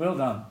 well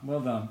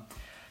done.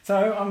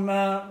 So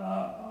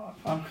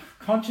I'm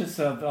conscious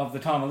of the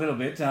time a little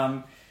bit.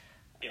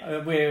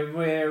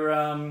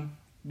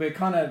 We're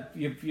kind of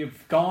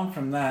you've gone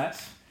from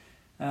that.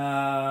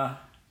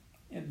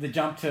 The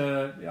jump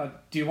to.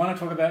 Do you want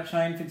to talk about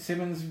Shane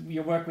Fitzsimmons?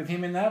 Your work with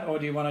him in that, or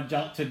do you want to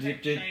jump to?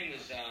 Shane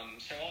was.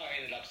 So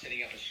I ended up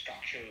setting up a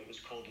structure that was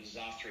called the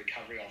Disaster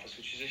Recovery Office,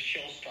 which is a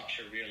shell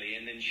structure really.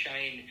 And then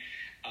Shane,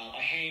 I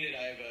handed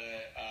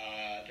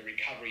over the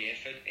recovery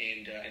effort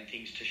and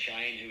things to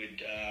Shane, who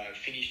had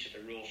finished at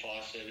the Rural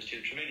Fire Service, did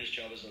a tremendous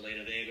job as a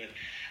leader there, but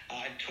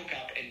took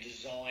up and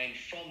designed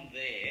from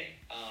there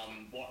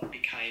what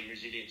became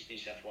Resilience New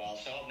South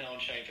Wales. So I've known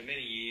Shane for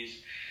many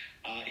years.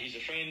 He's a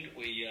friend.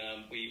 We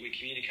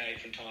communicate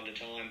from time to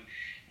time,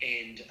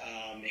 and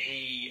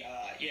he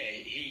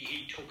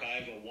took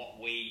over what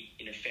we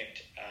in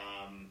effect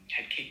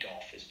had kicked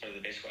off. Is probably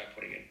the best way of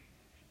putting it.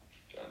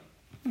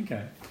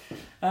 Okay.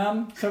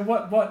 So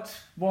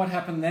what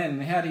happened then?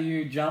 How do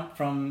you jump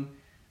from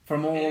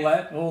all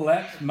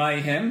that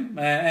mayhem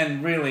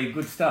and really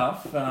good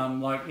stuff,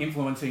 like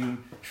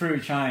influencing true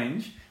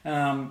change,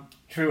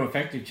 true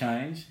effective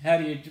change?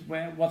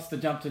 What's the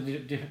jump to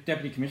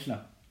Deputy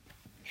Commissioner?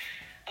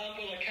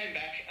 Well, I came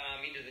back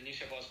into the New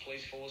South Wales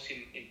Police Force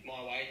in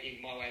my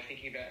way of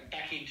thinking about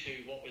back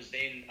into what was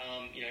then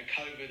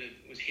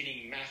COVID was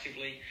hitting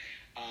massively.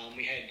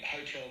 We had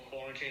hotel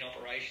quarantine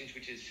operations,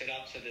 which is set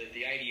up so that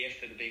the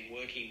ADF that had been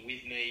working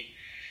with me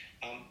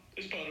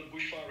as part of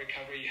bushfire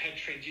recovery had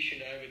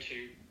transitioned over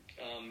to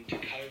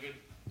COVID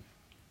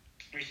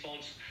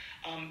response.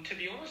 To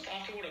be honest,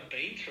 after what I've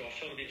been through, I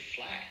felt a bit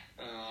flat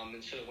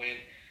and sort of went,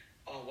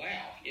 oh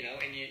wow, and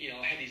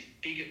I had this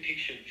bigger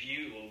picture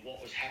view of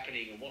what was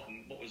happening and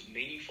what was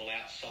meaningful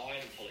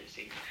outside of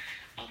policing,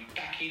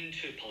 back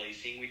into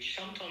policing, which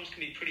sometimes can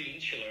be pretty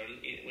insular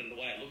in the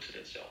way it looks at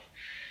itself.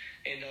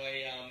 And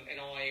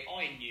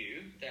I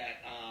knew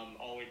that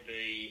I would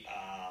be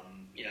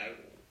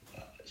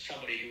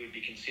somebody who would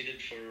be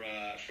considered for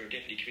a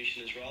deputy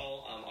commissioner's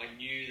role. I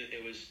knew that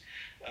there was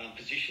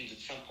positions at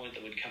some point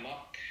that would come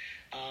up.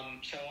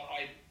 So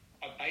I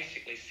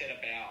basically set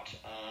about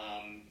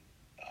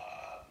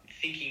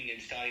thinking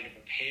and starting to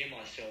prepare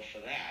myself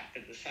for that.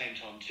 But at the same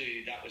time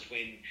too, that was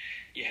when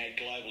you had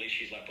global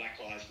issues like Black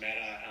Lives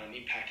Matter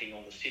impacting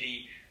on the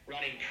city,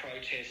 running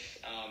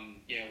protests,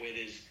 where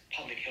there's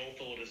public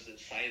health orders that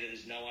say that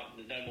there's no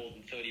more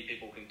than 30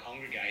 people can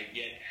congregate,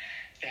 yet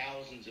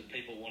thousands of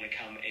people want to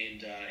come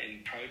and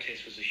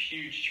protest was a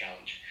huge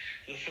challenge.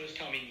 For the first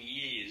time in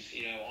years,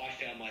 I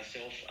found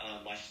myself,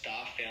 my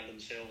staff found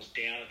themselves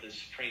down at the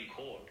Supreme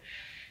Court,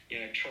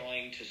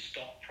 trying to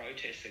stop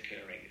protests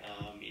occurring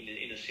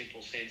in a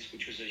simple sense,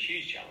 which was a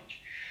huge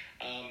challenge.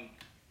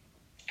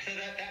 So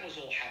that was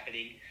all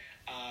happening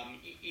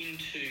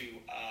into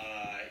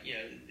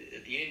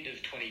at the end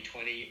of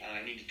 2020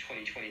 and into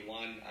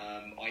 2021.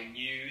 I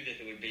knew that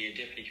there would be a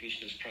deputy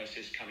commissioner's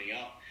process coming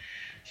up,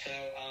 so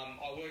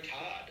I worked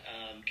hard.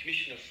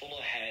 Commissioner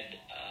Fuller had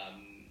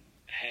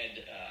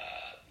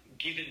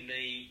given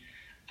me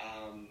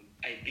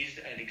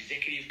an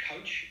executive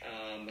coach,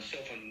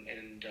 myself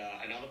and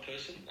another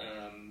person,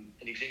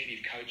 an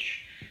executive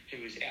coach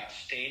who was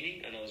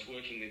outstanding, and I was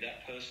working with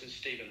that person,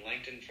 Stephen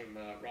Langton from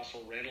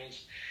Russell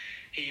Reynolds.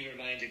 He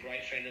remains a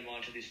great friend of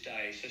mine to this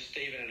day. So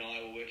Stephen and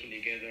I were working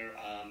together,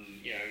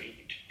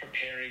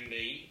 preparing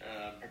me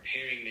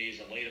as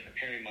a leader,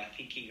 preparing my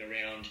thinking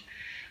around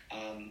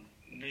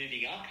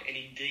moving up, and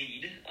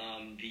indeed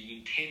the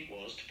intent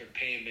was to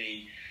prepare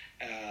me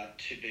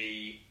to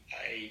be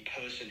a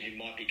person who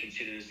might be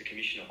considered as the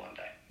commissioner one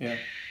day. Yeah.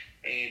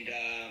 And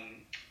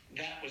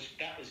that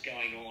was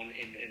going on,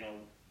 and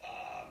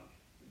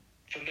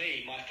for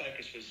me, my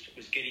focus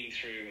was getting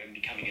through and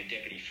becoming a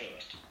deputy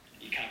first.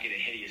 You can't get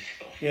ahead of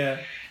yourself.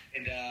 Yeah.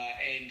 And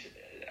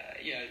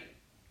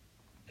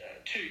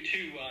two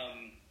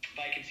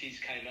vacancies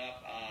came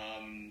up.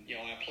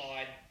 I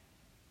applied.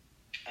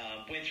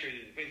 Went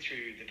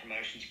through the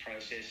promotions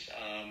process,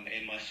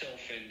 and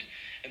myself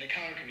and the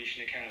current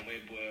commissioner, Karen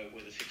Webb,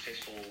 were the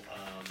successful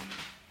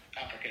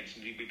applicants,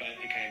 and we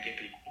both became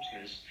deputy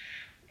commissioners.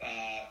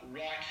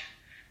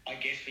 I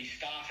guess we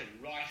started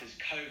right as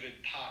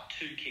COVID Part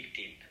 2 kicked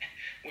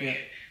in, where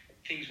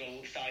things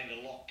were starting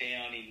to lock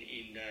down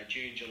in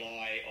June,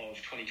 July of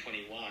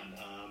 2021,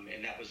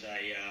 and that was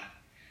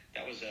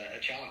a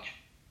challenge.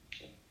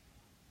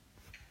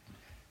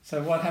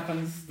 So what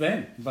happens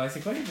then?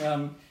 Basically,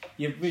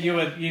 you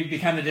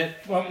became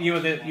you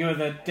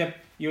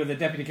were the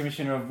deputy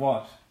commissioner of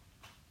what?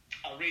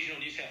 Regional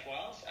New South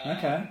Wales.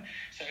 Okay.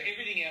 So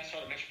everything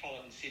outside of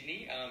metropolitan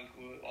Sydney,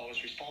 I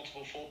was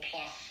responsible for,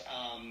 plus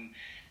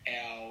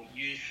our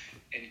youth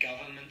and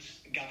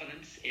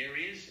governance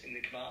areas in the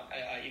command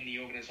in the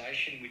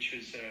organisation, which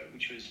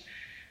was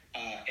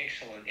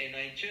excellent, and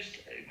they just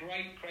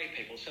great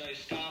people. So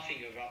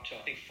staffing of up to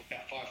I think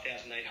about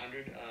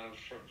 5,800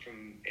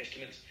 from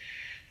estimates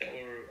that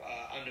were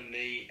under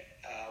me,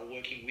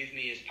 working with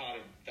me as part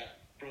of that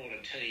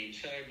broader team.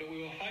 So, but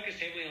we were focused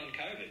heavily on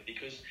COVID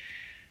because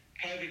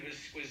COVID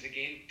was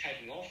again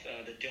taking off.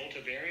 The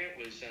Delta variant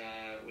was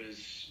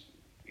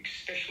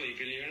especially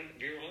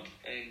virulent,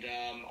 and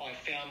I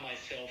found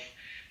myself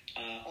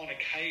on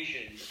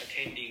occasion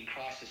attending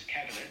crisis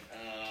cabinet.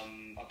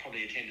 I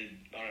probably attended,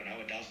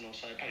 a dozen or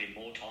so, probably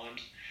more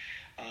times,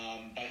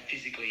 both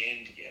physically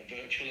and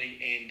virtually,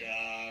 and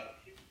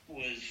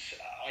was,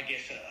 I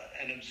guess,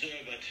 an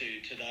observer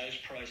to those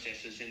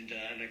processes and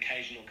an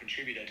occasional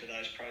contributor to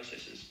those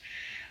processes.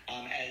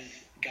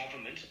 As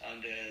government,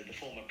 under the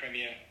former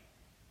Premier,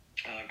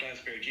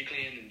 Gladys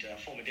Berejiklian, and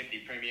former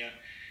Deputy Premier,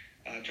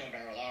 John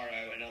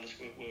Barilaro, and others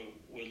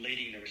were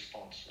leading the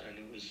response, and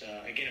it was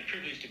again a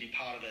privilege to be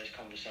part of those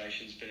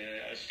conversations, but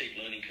a steep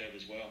learning curve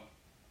as well.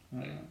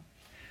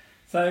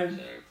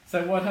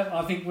 So what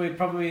I think we're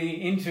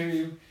probably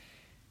into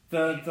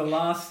the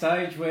last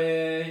stage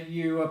where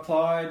you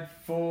applied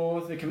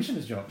for the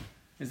commissioner's job.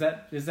 Is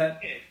that? Yeah,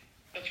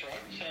 that's right.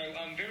 So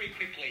very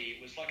quickly,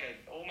 it was like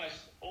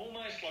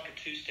almost like a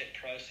two-step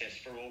process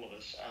for all of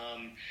us.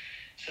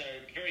 So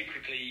very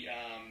quickly,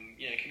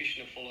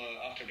 Commissioner Fuller,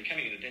 after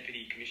becoming the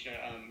Deputy Commissioner,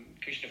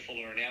 Commissioner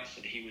Fuller announced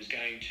that he was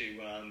going to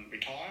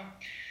retire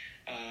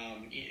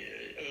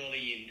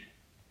early in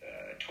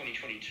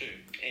 2022,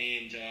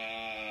 and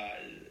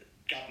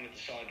government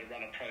decided to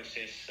run a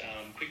process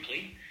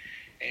quickly,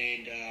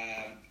 and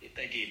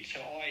they did. So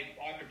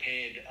I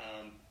prepared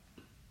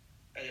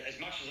as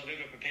much as I've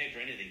ever prepared for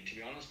anything, to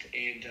be honest,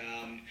 and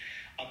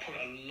I put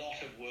a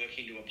lot of work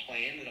into a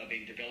plan that I've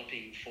been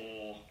developing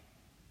for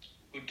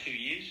a good 2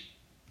 years.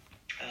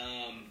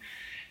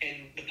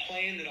 And the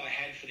plan that I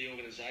had for the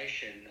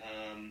organisation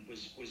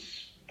was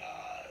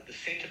the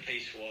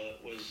centrepiece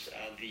was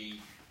the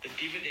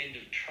dividend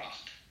of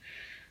trust.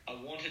 I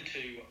wanted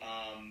to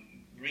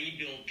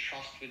rebuild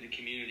trust with the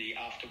community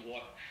after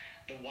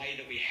the way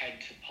that we had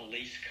to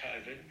police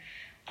COVID.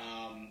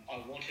 I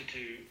wanted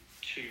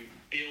to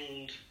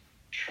build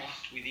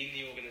trust within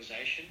the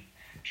organisation,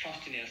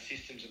 trust in our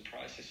systems and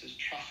processes,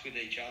 trust with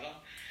each other,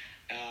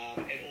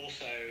 and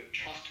also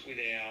trust with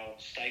our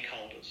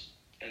stakeholders.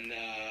 And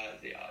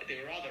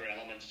there are other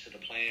elements to the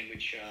plan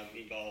which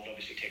involved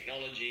obviously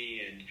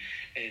technology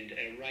and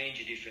a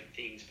range of different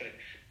things. But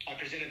I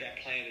presented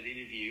that plan at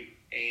interview,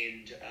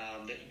 and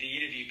the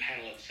interview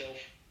panel itself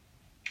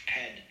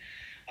had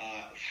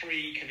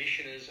 3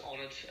 commissioners on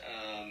it,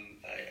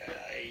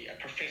 a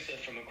professor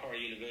from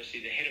Macquarie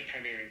University, the head of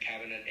Premier and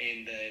Cabinet,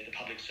 and the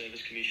Public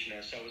Service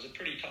Commissioner. So it was a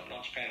pretty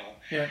top-notch panel.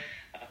 Yeah.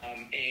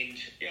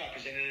 I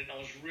presented it, and I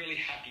was really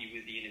happy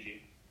with the interview.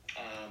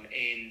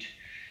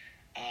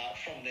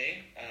 From there,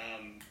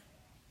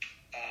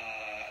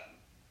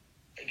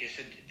 I guess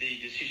the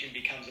decision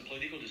becomes a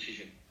political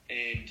decision.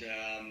 And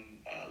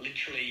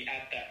literally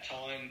at that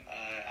time,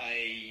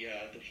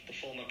 the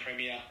former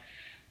Premier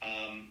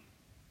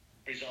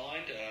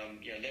resigned,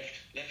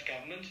 left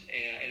government,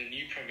 and a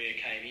new Premier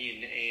came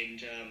in.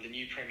 And the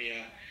new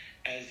Premier,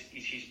 as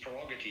is his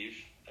prerogative,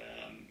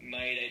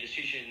 made a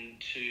decision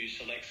to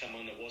select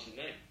someone that wasn't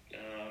me.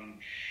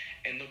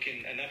 And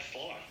that's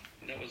life.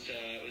 And that was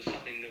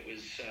something that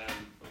was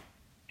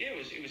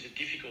it was a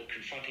difficult,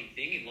 confronting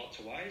thing in lots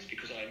of ways,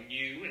 because I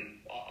knew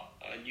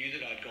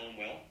that I'd gone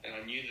well, and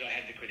I knew that I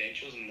had the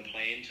credentials and the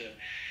plan to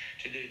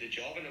do the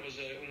job, and it was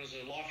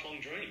a lifelong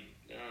dream.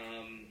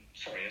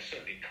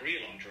 Certainly a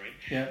career-long dream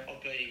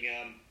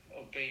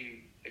of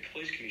being a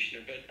police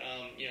commissioner. But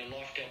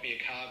life dealt me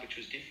a card which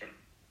was different.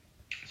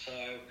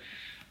 So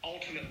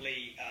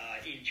ultimately,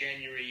 in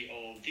January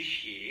of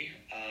this year,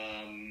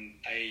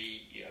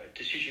 a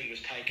decision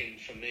was taken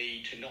for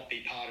me to not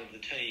be part of the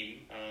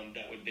team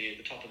that would be at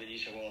the top of the New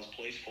South Wales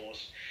Police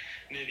Force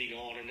moving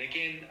on. And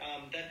again,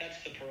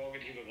 that's the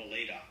prerogative of a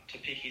leader, to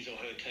pick his or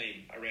her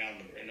team around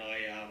them. And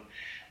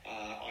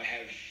I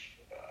have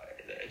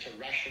it's a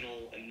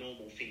rational and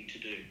normal thing to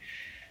do.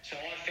 So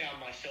I found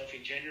myself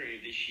in January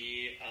of this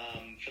year,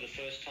 for the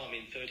first time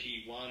in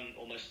 31,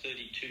 almost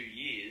 32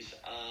 years,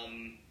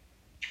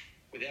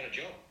 without a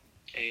job.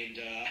 And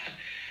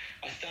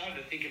I started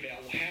to think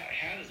about, well,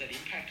 how does that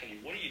impact on you?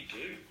 What do you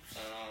do?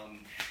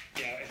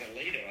 As a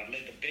leader, I'd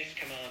led the best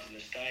commands in the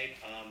state.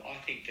 I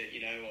think that,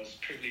 I was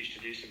privileged to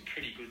do some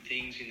pretty good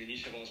things in the New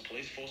South Wales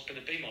Police Force, but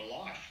it'd been my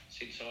life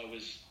since I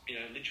was,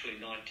 literally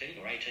 19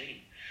 or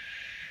 18.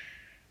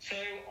 So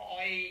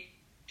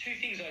two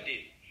things I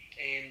did,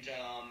 and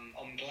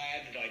I'm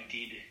glad that I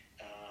did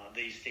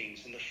these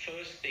things. And the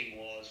first thing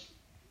was,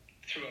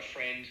 through a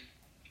friend,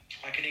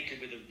 I connected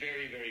with a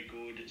very, very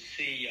good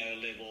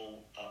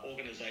CEO-level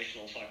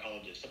organisational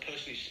psychologist, a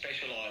person who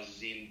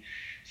specialises in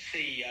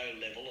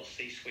CEO-level or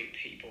C-suite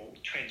people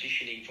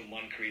transitioning from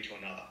one career to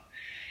another.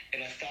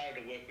 And I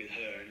started to work with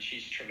her, and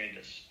she's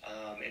tremendous.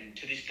 And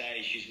to this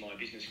day, she's my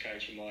business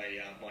coach in my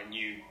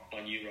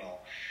new role.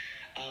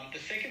 The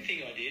second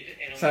thing I did,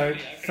 and I'm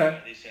really open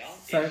about this, Al,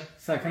 is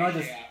I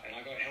reached out and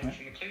I got help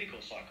from a clinical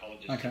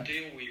psychologist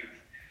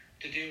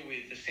to deal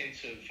with the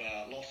sense of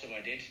loss of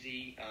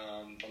identity,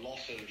 the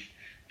loss of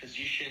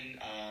position,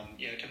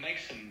 to make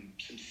some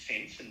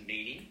sense and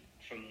meaning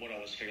from what I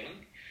was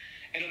feeling.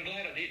 And I'm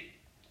glad I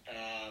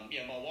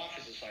did. My wife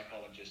is a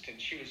psychologist,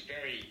 and she was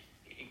very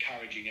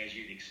encouraging, as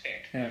you'd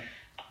expect. Yeah.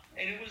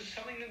 And it was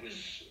something that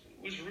was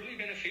really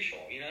beneficial,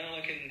 and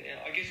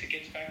I guess it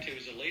gets back to,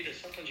 as a leader,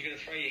 sometimes you've got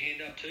to throw your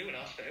hand up too and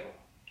ask for help.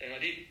 And I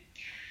did.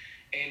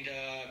 And,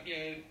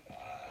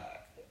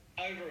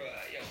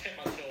 set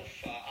myself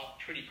up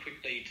pretty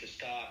quickly to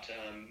start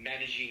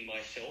managing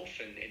myself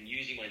and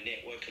using my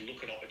network to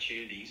look at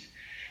opportunities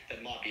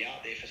that might be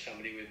out there for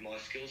somebody with my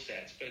skill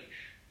sets. But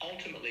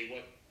ultimately,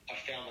 what I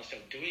found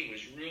myself doing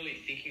was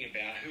really thinking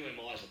about, who am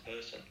I as a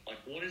person? Like,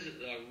 what is it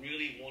that I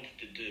really wanted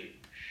to do?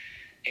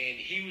 And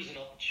here was an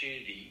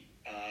opportunity,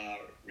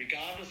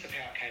 regardless of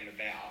how it came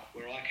about,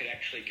 where I could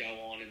actually go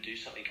on and do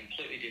something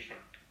completely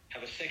different,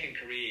 have a second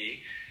career,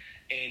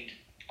 and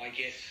I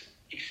guess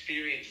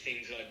experience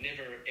things that I'd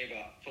never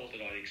ever thought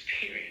that I'd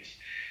experience.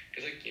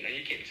 Because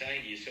you kept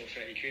saying to yourself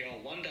throughout your career,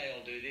 one day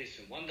I'll do this,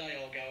 and one day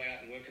I'll go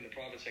out and work in the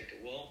private sector.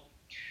 Well,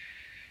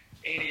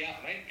 ante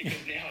up, mate,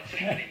 because now it's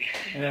happening.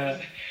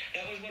 Yeah.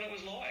 that was what it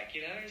was like,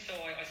 So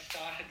I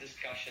started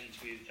discussions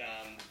with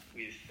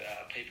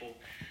people.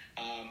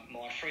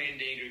 My friend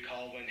Andrew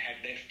Colvin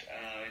had left,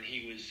 and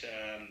he was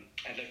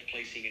had left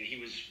policing, and he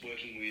was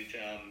working with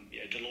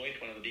Deloitte,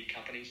 one of the big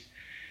companies.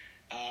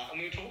 And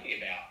we were talking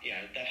about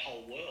that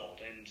whole world,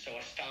 and so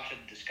I started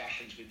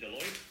discussions with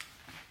Deloitte.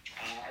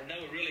 And they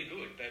were really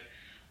good, but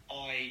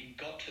I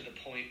got to the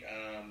point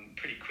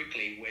pretty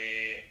quickly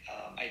where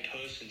a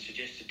person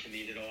suggested to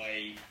me that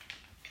I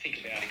think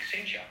about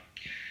Accenture.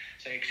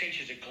 So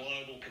Accenture is a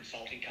global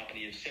consulting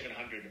company of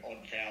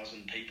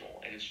 700,000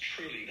 people, and it's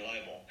truly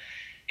global.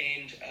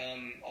 And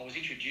I was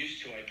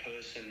introduced to a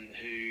person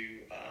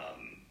who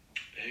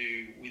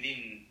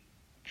within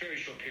a very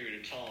short period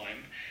of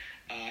time,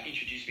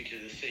 introduced me to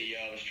the CEO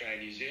of Australia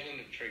and New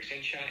Zealand for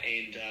Accenture,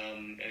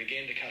 and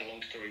again, to cut a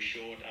long story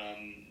short,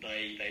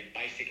 they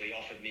basically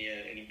offered me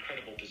an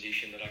incredible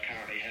position that I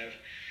currently have,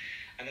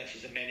 and that's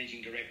as a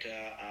managing director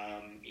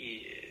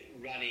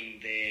running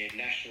their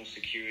national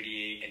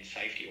security and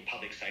safety or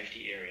public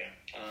safety area.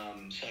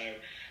 So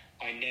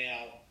I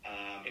now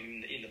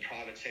am in the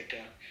private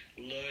sector,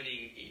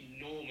 learning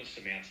enormous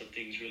amounts of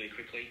things really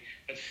quickly,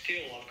 but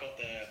still I've got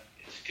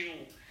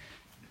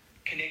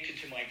connected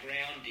to my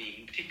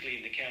grounding, particularly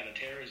in the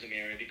counter-terrorism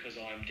area, because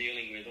I'm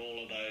dealing with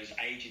all of those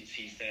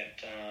agencies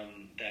that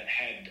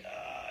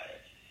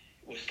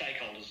were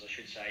stakeholders, I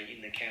should say,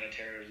 in the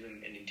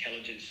counter-terrorism and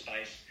intelligence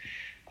space,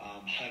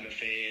 Home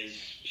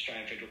Affairs,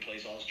 Australian Federal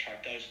Police,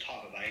 Austrac, those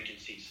type of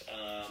agencies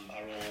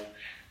are all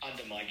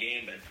under my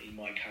gambit in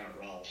my current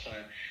role. So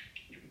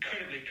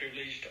incredibly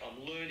privileged. I'm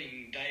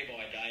learning day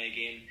by day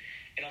again,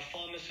 and I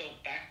find myself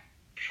back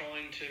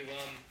trying to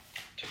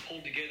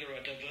pull together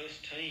a diverse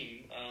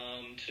team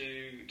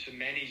to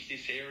manage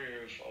this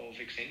area of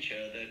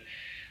Accenture that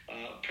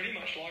pretty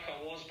much like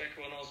I was back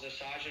when I was a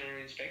sergeant or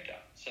an inspector.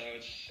 So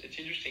it's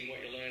interesting what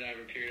you learn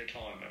over a period of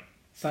time, man.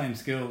 Same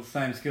skills,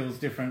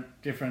 different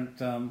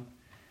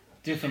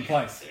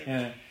place.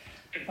 Yeah.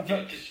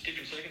 Just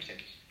different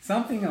circumstances.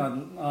 Something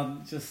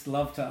I'd just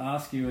love to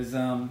ask you is,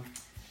 I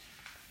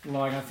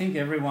think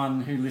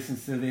everyone who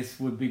listens to this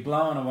would be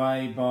blown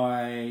away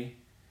by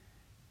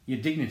your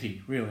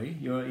dignity, really.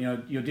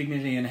 Your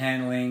dignity in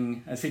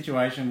handling a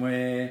situation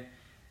where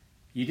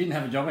you didn't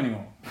have a job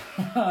anymore.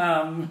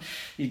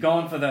 You're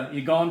gone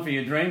for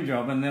your dream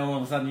job, and then all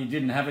of a sudden you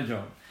didn't have a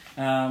job.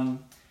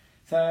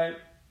 So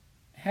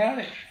how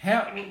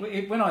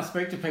when I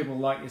speak to people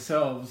like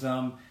yourselves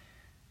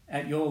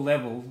at your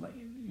level,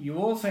 you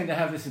all seem to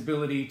have this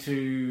ability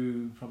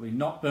to probably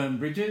not burn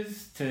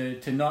bridges,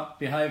 to not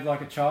behave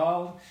like a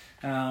child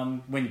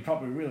when you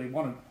probably really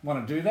want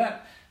to do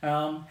that.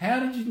 How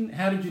did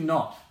you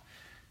not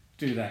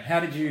do that? How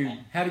did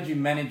you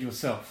manage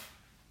yourself?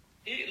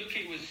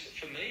 It was,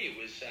 for me, it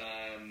was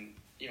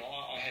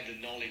I had the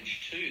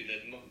knowledge too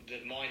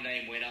that my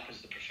name went up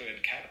as the preferred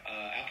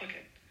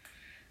applicant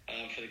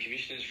for the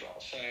commissioner's role.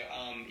 So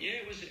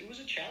it was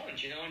a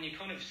challenge, and you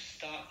kind of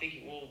start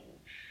thinking, well,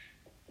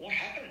 what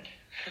happened?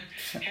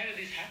 How did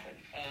this happen?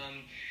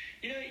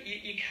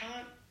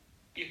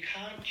 You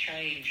can't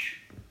change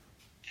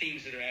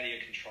things that are out of your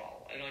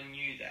control, and I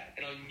knew that,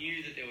 and I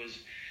knew that there was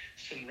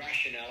some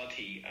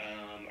rationality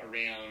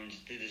around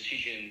the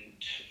decision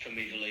for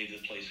me to leave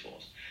the police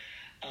force.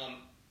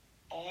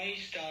 I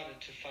started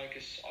to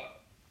focus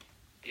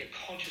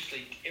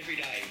consciously every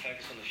day,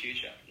 focus on the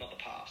future, not the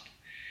past.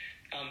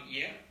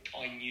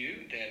 I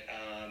knew that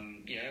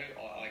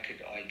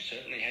I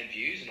certainly had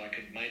views, and I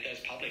could make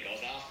those public. I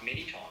was asked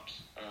many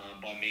times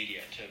by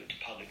media to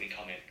publicly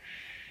comment.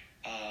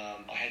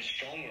 I had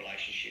strong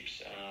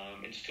relationships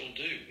and still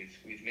do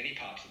with many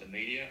parts of the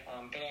media,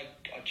 but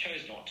I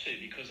chose not to,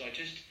 because I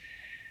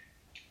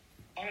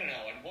don't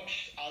know, I'd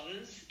watched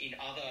others in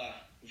other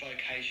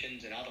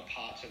vocations and other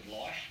parts of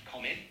life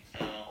comment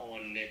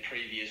on their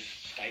previous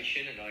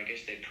station and I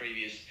guess their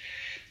previous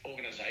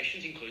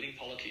organisations, including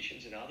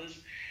politicians and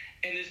others.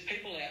 And there's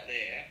people out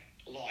there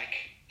like,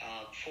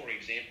 for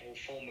example,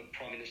 former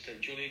Prime Minister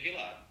Julia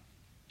Gillard,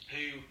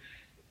 who,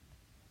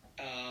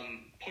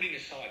 putting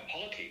aside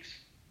politics,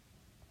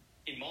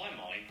 in my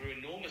mind, grew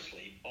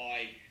enormously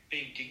by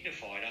being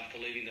dignified after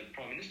leaving the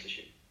Prime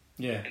Ministership.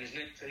 Yeah. And has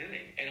never said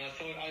anything. And I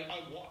thought,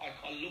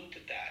 I looked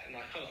at that, and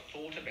I kind of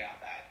thought about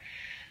that.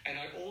 And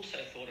I also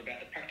thought about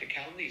the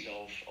practicalities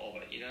of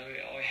it.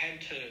 I had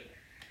to,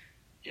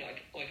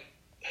 like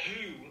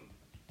who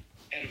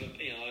out of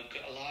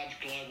a large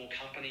global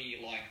company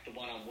like the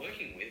one I'm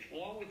working with,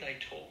 why would they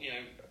talk,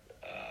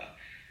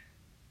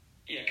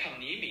 come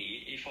near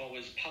me if I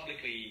was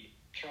publicly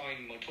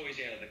throwing my toys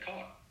out of the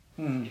cot?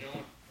 Mm.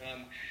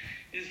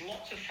 There's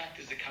lots of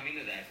factors that come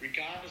into that,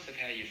 regardless of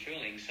how you're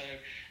feeling. So,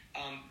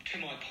 to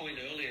my point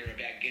earlier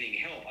about getting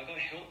help, I got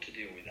help to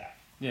deal with that.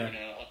 Yeah. I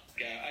go,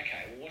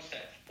 okay, well, what's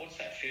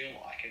that feel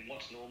like, and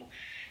what's normal?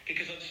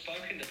 Because I've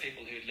spoken to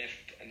people who'd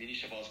left a the New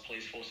South Wales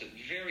Police Force at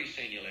very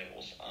senior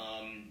levels,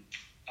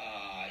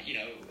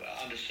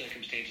 under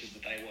circumstances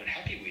that they weren't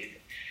happy with.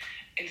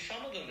 And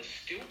some of them are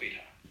still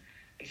bitter.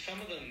 And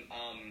some of them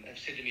have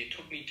said to me, it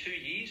took me 2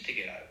 years to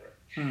get over it.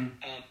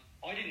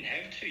 I didn't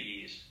have 2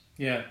 years.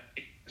 Yeah.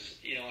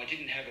 I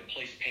didn't have a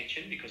police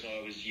pension because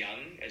I was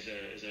young as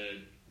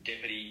a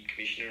deputy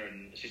commissioner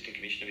and assistant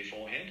commissioner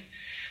beforehand.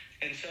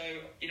 And so,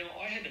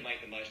 I had to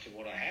make the most of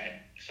what I had.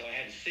 So I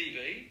had a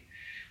CV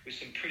with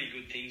some pretty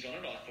good things on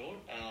it, I thought,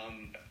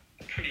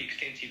 a pretty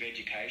extensive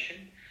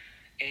education,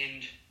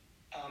 and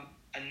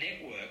a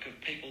network of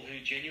people who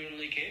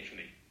genuinely cared for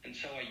me. And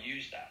so I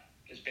used that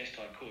as best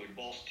I could,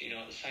 whilst,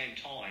 at the same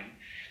time,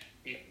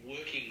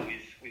 working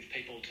with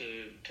people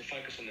to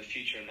focus on the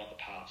future and not the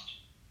past.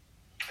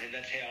 And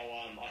that's how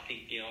I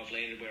think, I've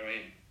landed where I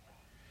am.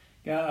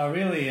 Yeah, I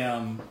really,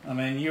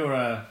 you're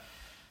a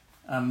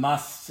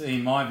must,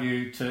 in my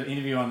view, to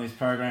interview on this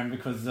program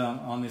because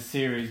on this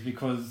series,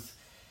 because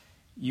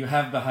you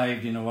have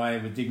behaved in a way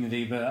with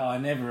dignity, but I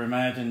never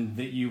imagined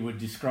that you would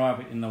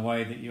describe it in the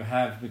way that you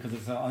have,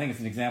 because I think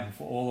it's an example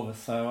for all of us.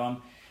 So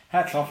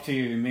hats off to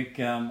you, Mick.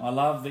 I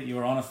love that you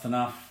were honest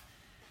enough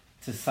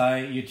to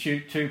say your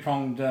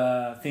two-pronged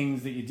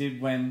things that you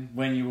did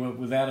when you were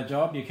without a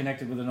job. You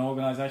connected with an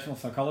organisational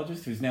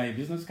psychologist who's now your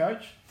business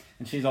coach,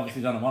 and she's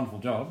obviously done a wonderful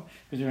job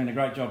because you're in a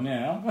great job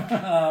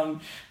now.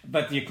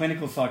 But your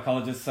clinical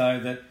psychologist, so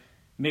that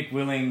Mick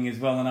Willing is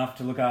well enough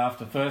to look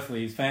after,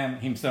 firstly,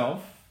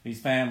 himself, his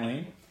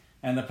family,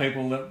 and the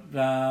people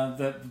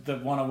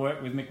that want to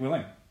work with Mick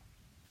Willing.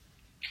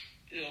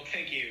 Look,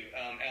 thank you,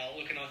 Al.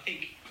 Look, and I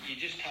think you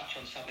just touched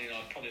on something that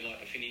I'd probably like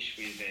to finish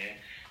with there.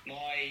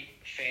 My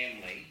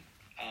family,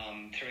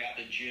 throughout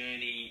the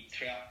journey,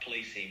 throughout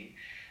policing,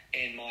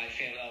 and my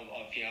family,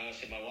 I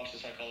said my wife's a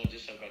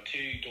psychologist, I've got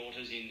 2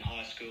 daughters in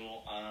high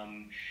school.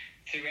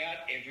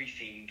 Throughout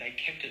everything, they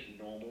kept it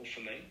normal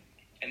for me,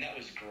 and that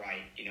was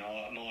great.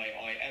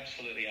 I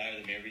absolutely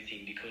owe them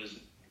everything because,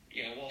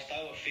 whilst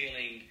they were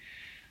feeling,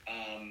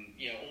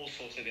 all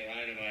sorts of their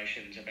own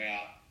emotions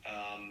about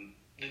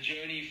the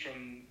journey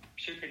from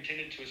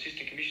superintendent to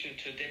assistant commissioner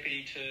to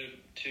deputy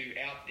to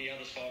out the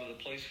other side of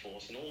the police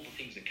force and all the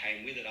things that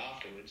came with it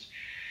afterwards,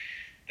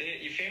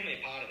 your family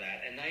are part of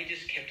that, and they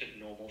just kept it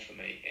normal for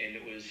me, and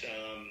it was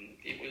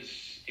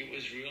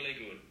really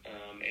good,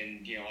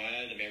 and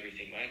I owe them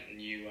everything, mate.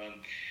 And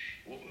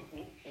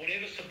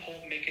whatever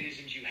support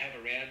mechanisms you have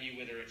around you,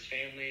 whether it's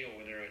family or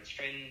whether it's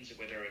friends,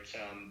 whether it's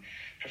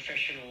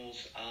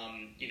professionals,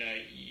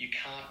 you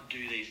can't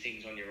do these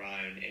things on your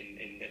own.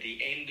 And at the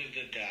end of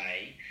the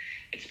day,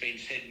 it's been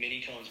said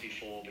many times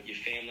before, but your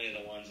family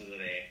are the ones that are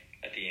there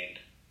at the end.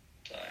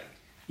 So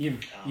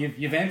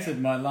you've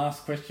answered my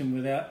last question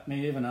without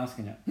me even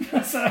asking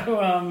it.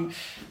 So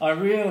I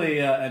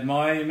really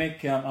admire you,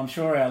 Mick. I'm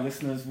sure our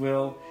listeners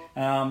will,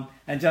 and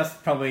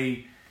just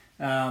probably.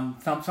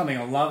 Something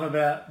I love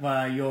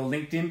about your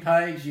LinkedIn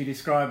page, you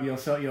describe your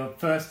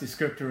first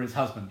descriptor as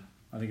husband,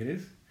 I think it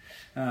is.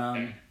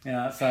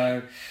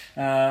 So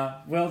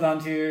well done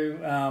to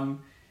you.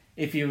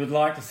 If you would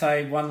like to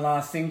say one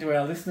last thing to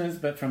our listeners,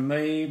 but from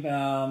me,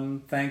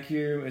 thank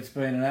you. It's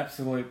been an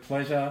absolute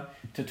pleasure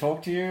to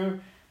talk to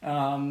you,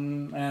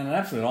 and an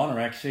absolute honour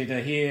actually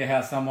to hear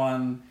how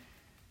someone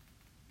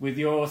with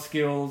your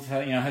skills,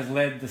 has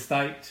led the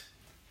state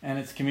and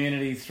its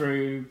community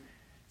through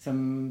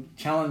some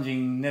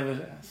challenging,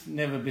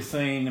 never be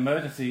seen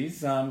emergencies,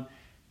 to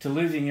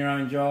losing your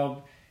own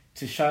job,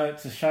 to show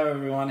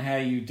everyone how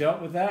you dealt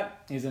with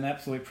that is an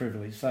absolute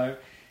privilege. So,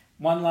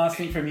 one last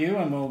thing from you,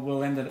 and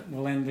we'll end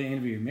the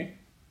interview, Mick.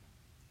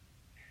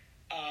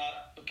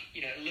 Look,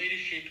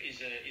 leadership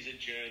is a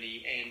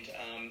journey, and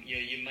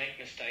you make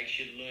mistakes,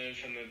 you learn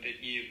from it,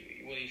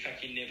 but in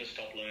fact you never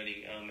stop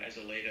learning as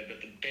a leader.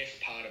 But the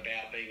best part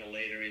about being a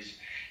leader is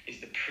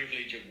the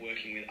privilege of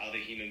working with other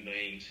human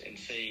beings and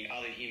seeing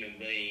other human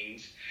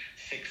beings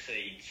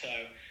succeed. So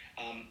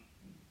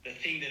the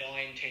thing that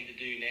I intend to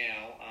do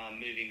now,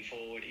 moving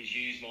forward, is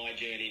use my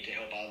journey to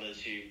help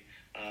others who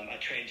are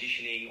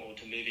transitioning or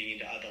to moving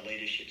into other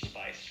leadership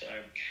space. So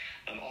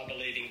I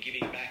believe in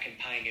giving back and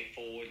paying it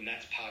forward, and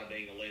that's part of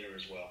being a leader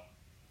as well.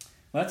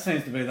 Well, that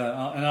seems to be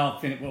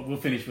and we'll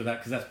finish with that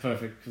because that's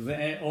perfect.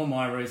 Because all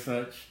my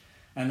research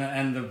and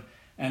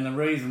the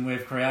reason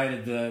we've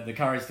created the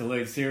Courage to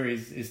Lead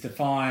series is to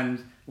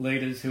find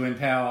leaders who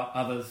empower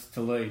others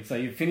to lead. So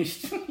you've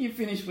finished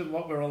with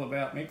what we're all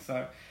about, Mick.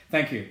 So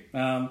thank you,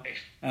 and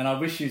I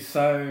wish you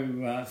so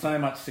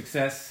much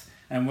success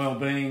and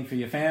well-being for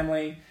your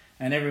family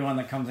and everyone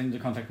that comes into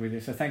contact with you.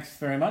 So thanks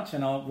very much,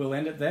 and we'll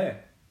end it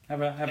there.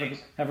 Have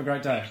a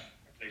great day.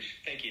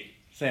 Thank you.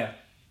 See ya.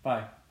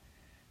 Bye.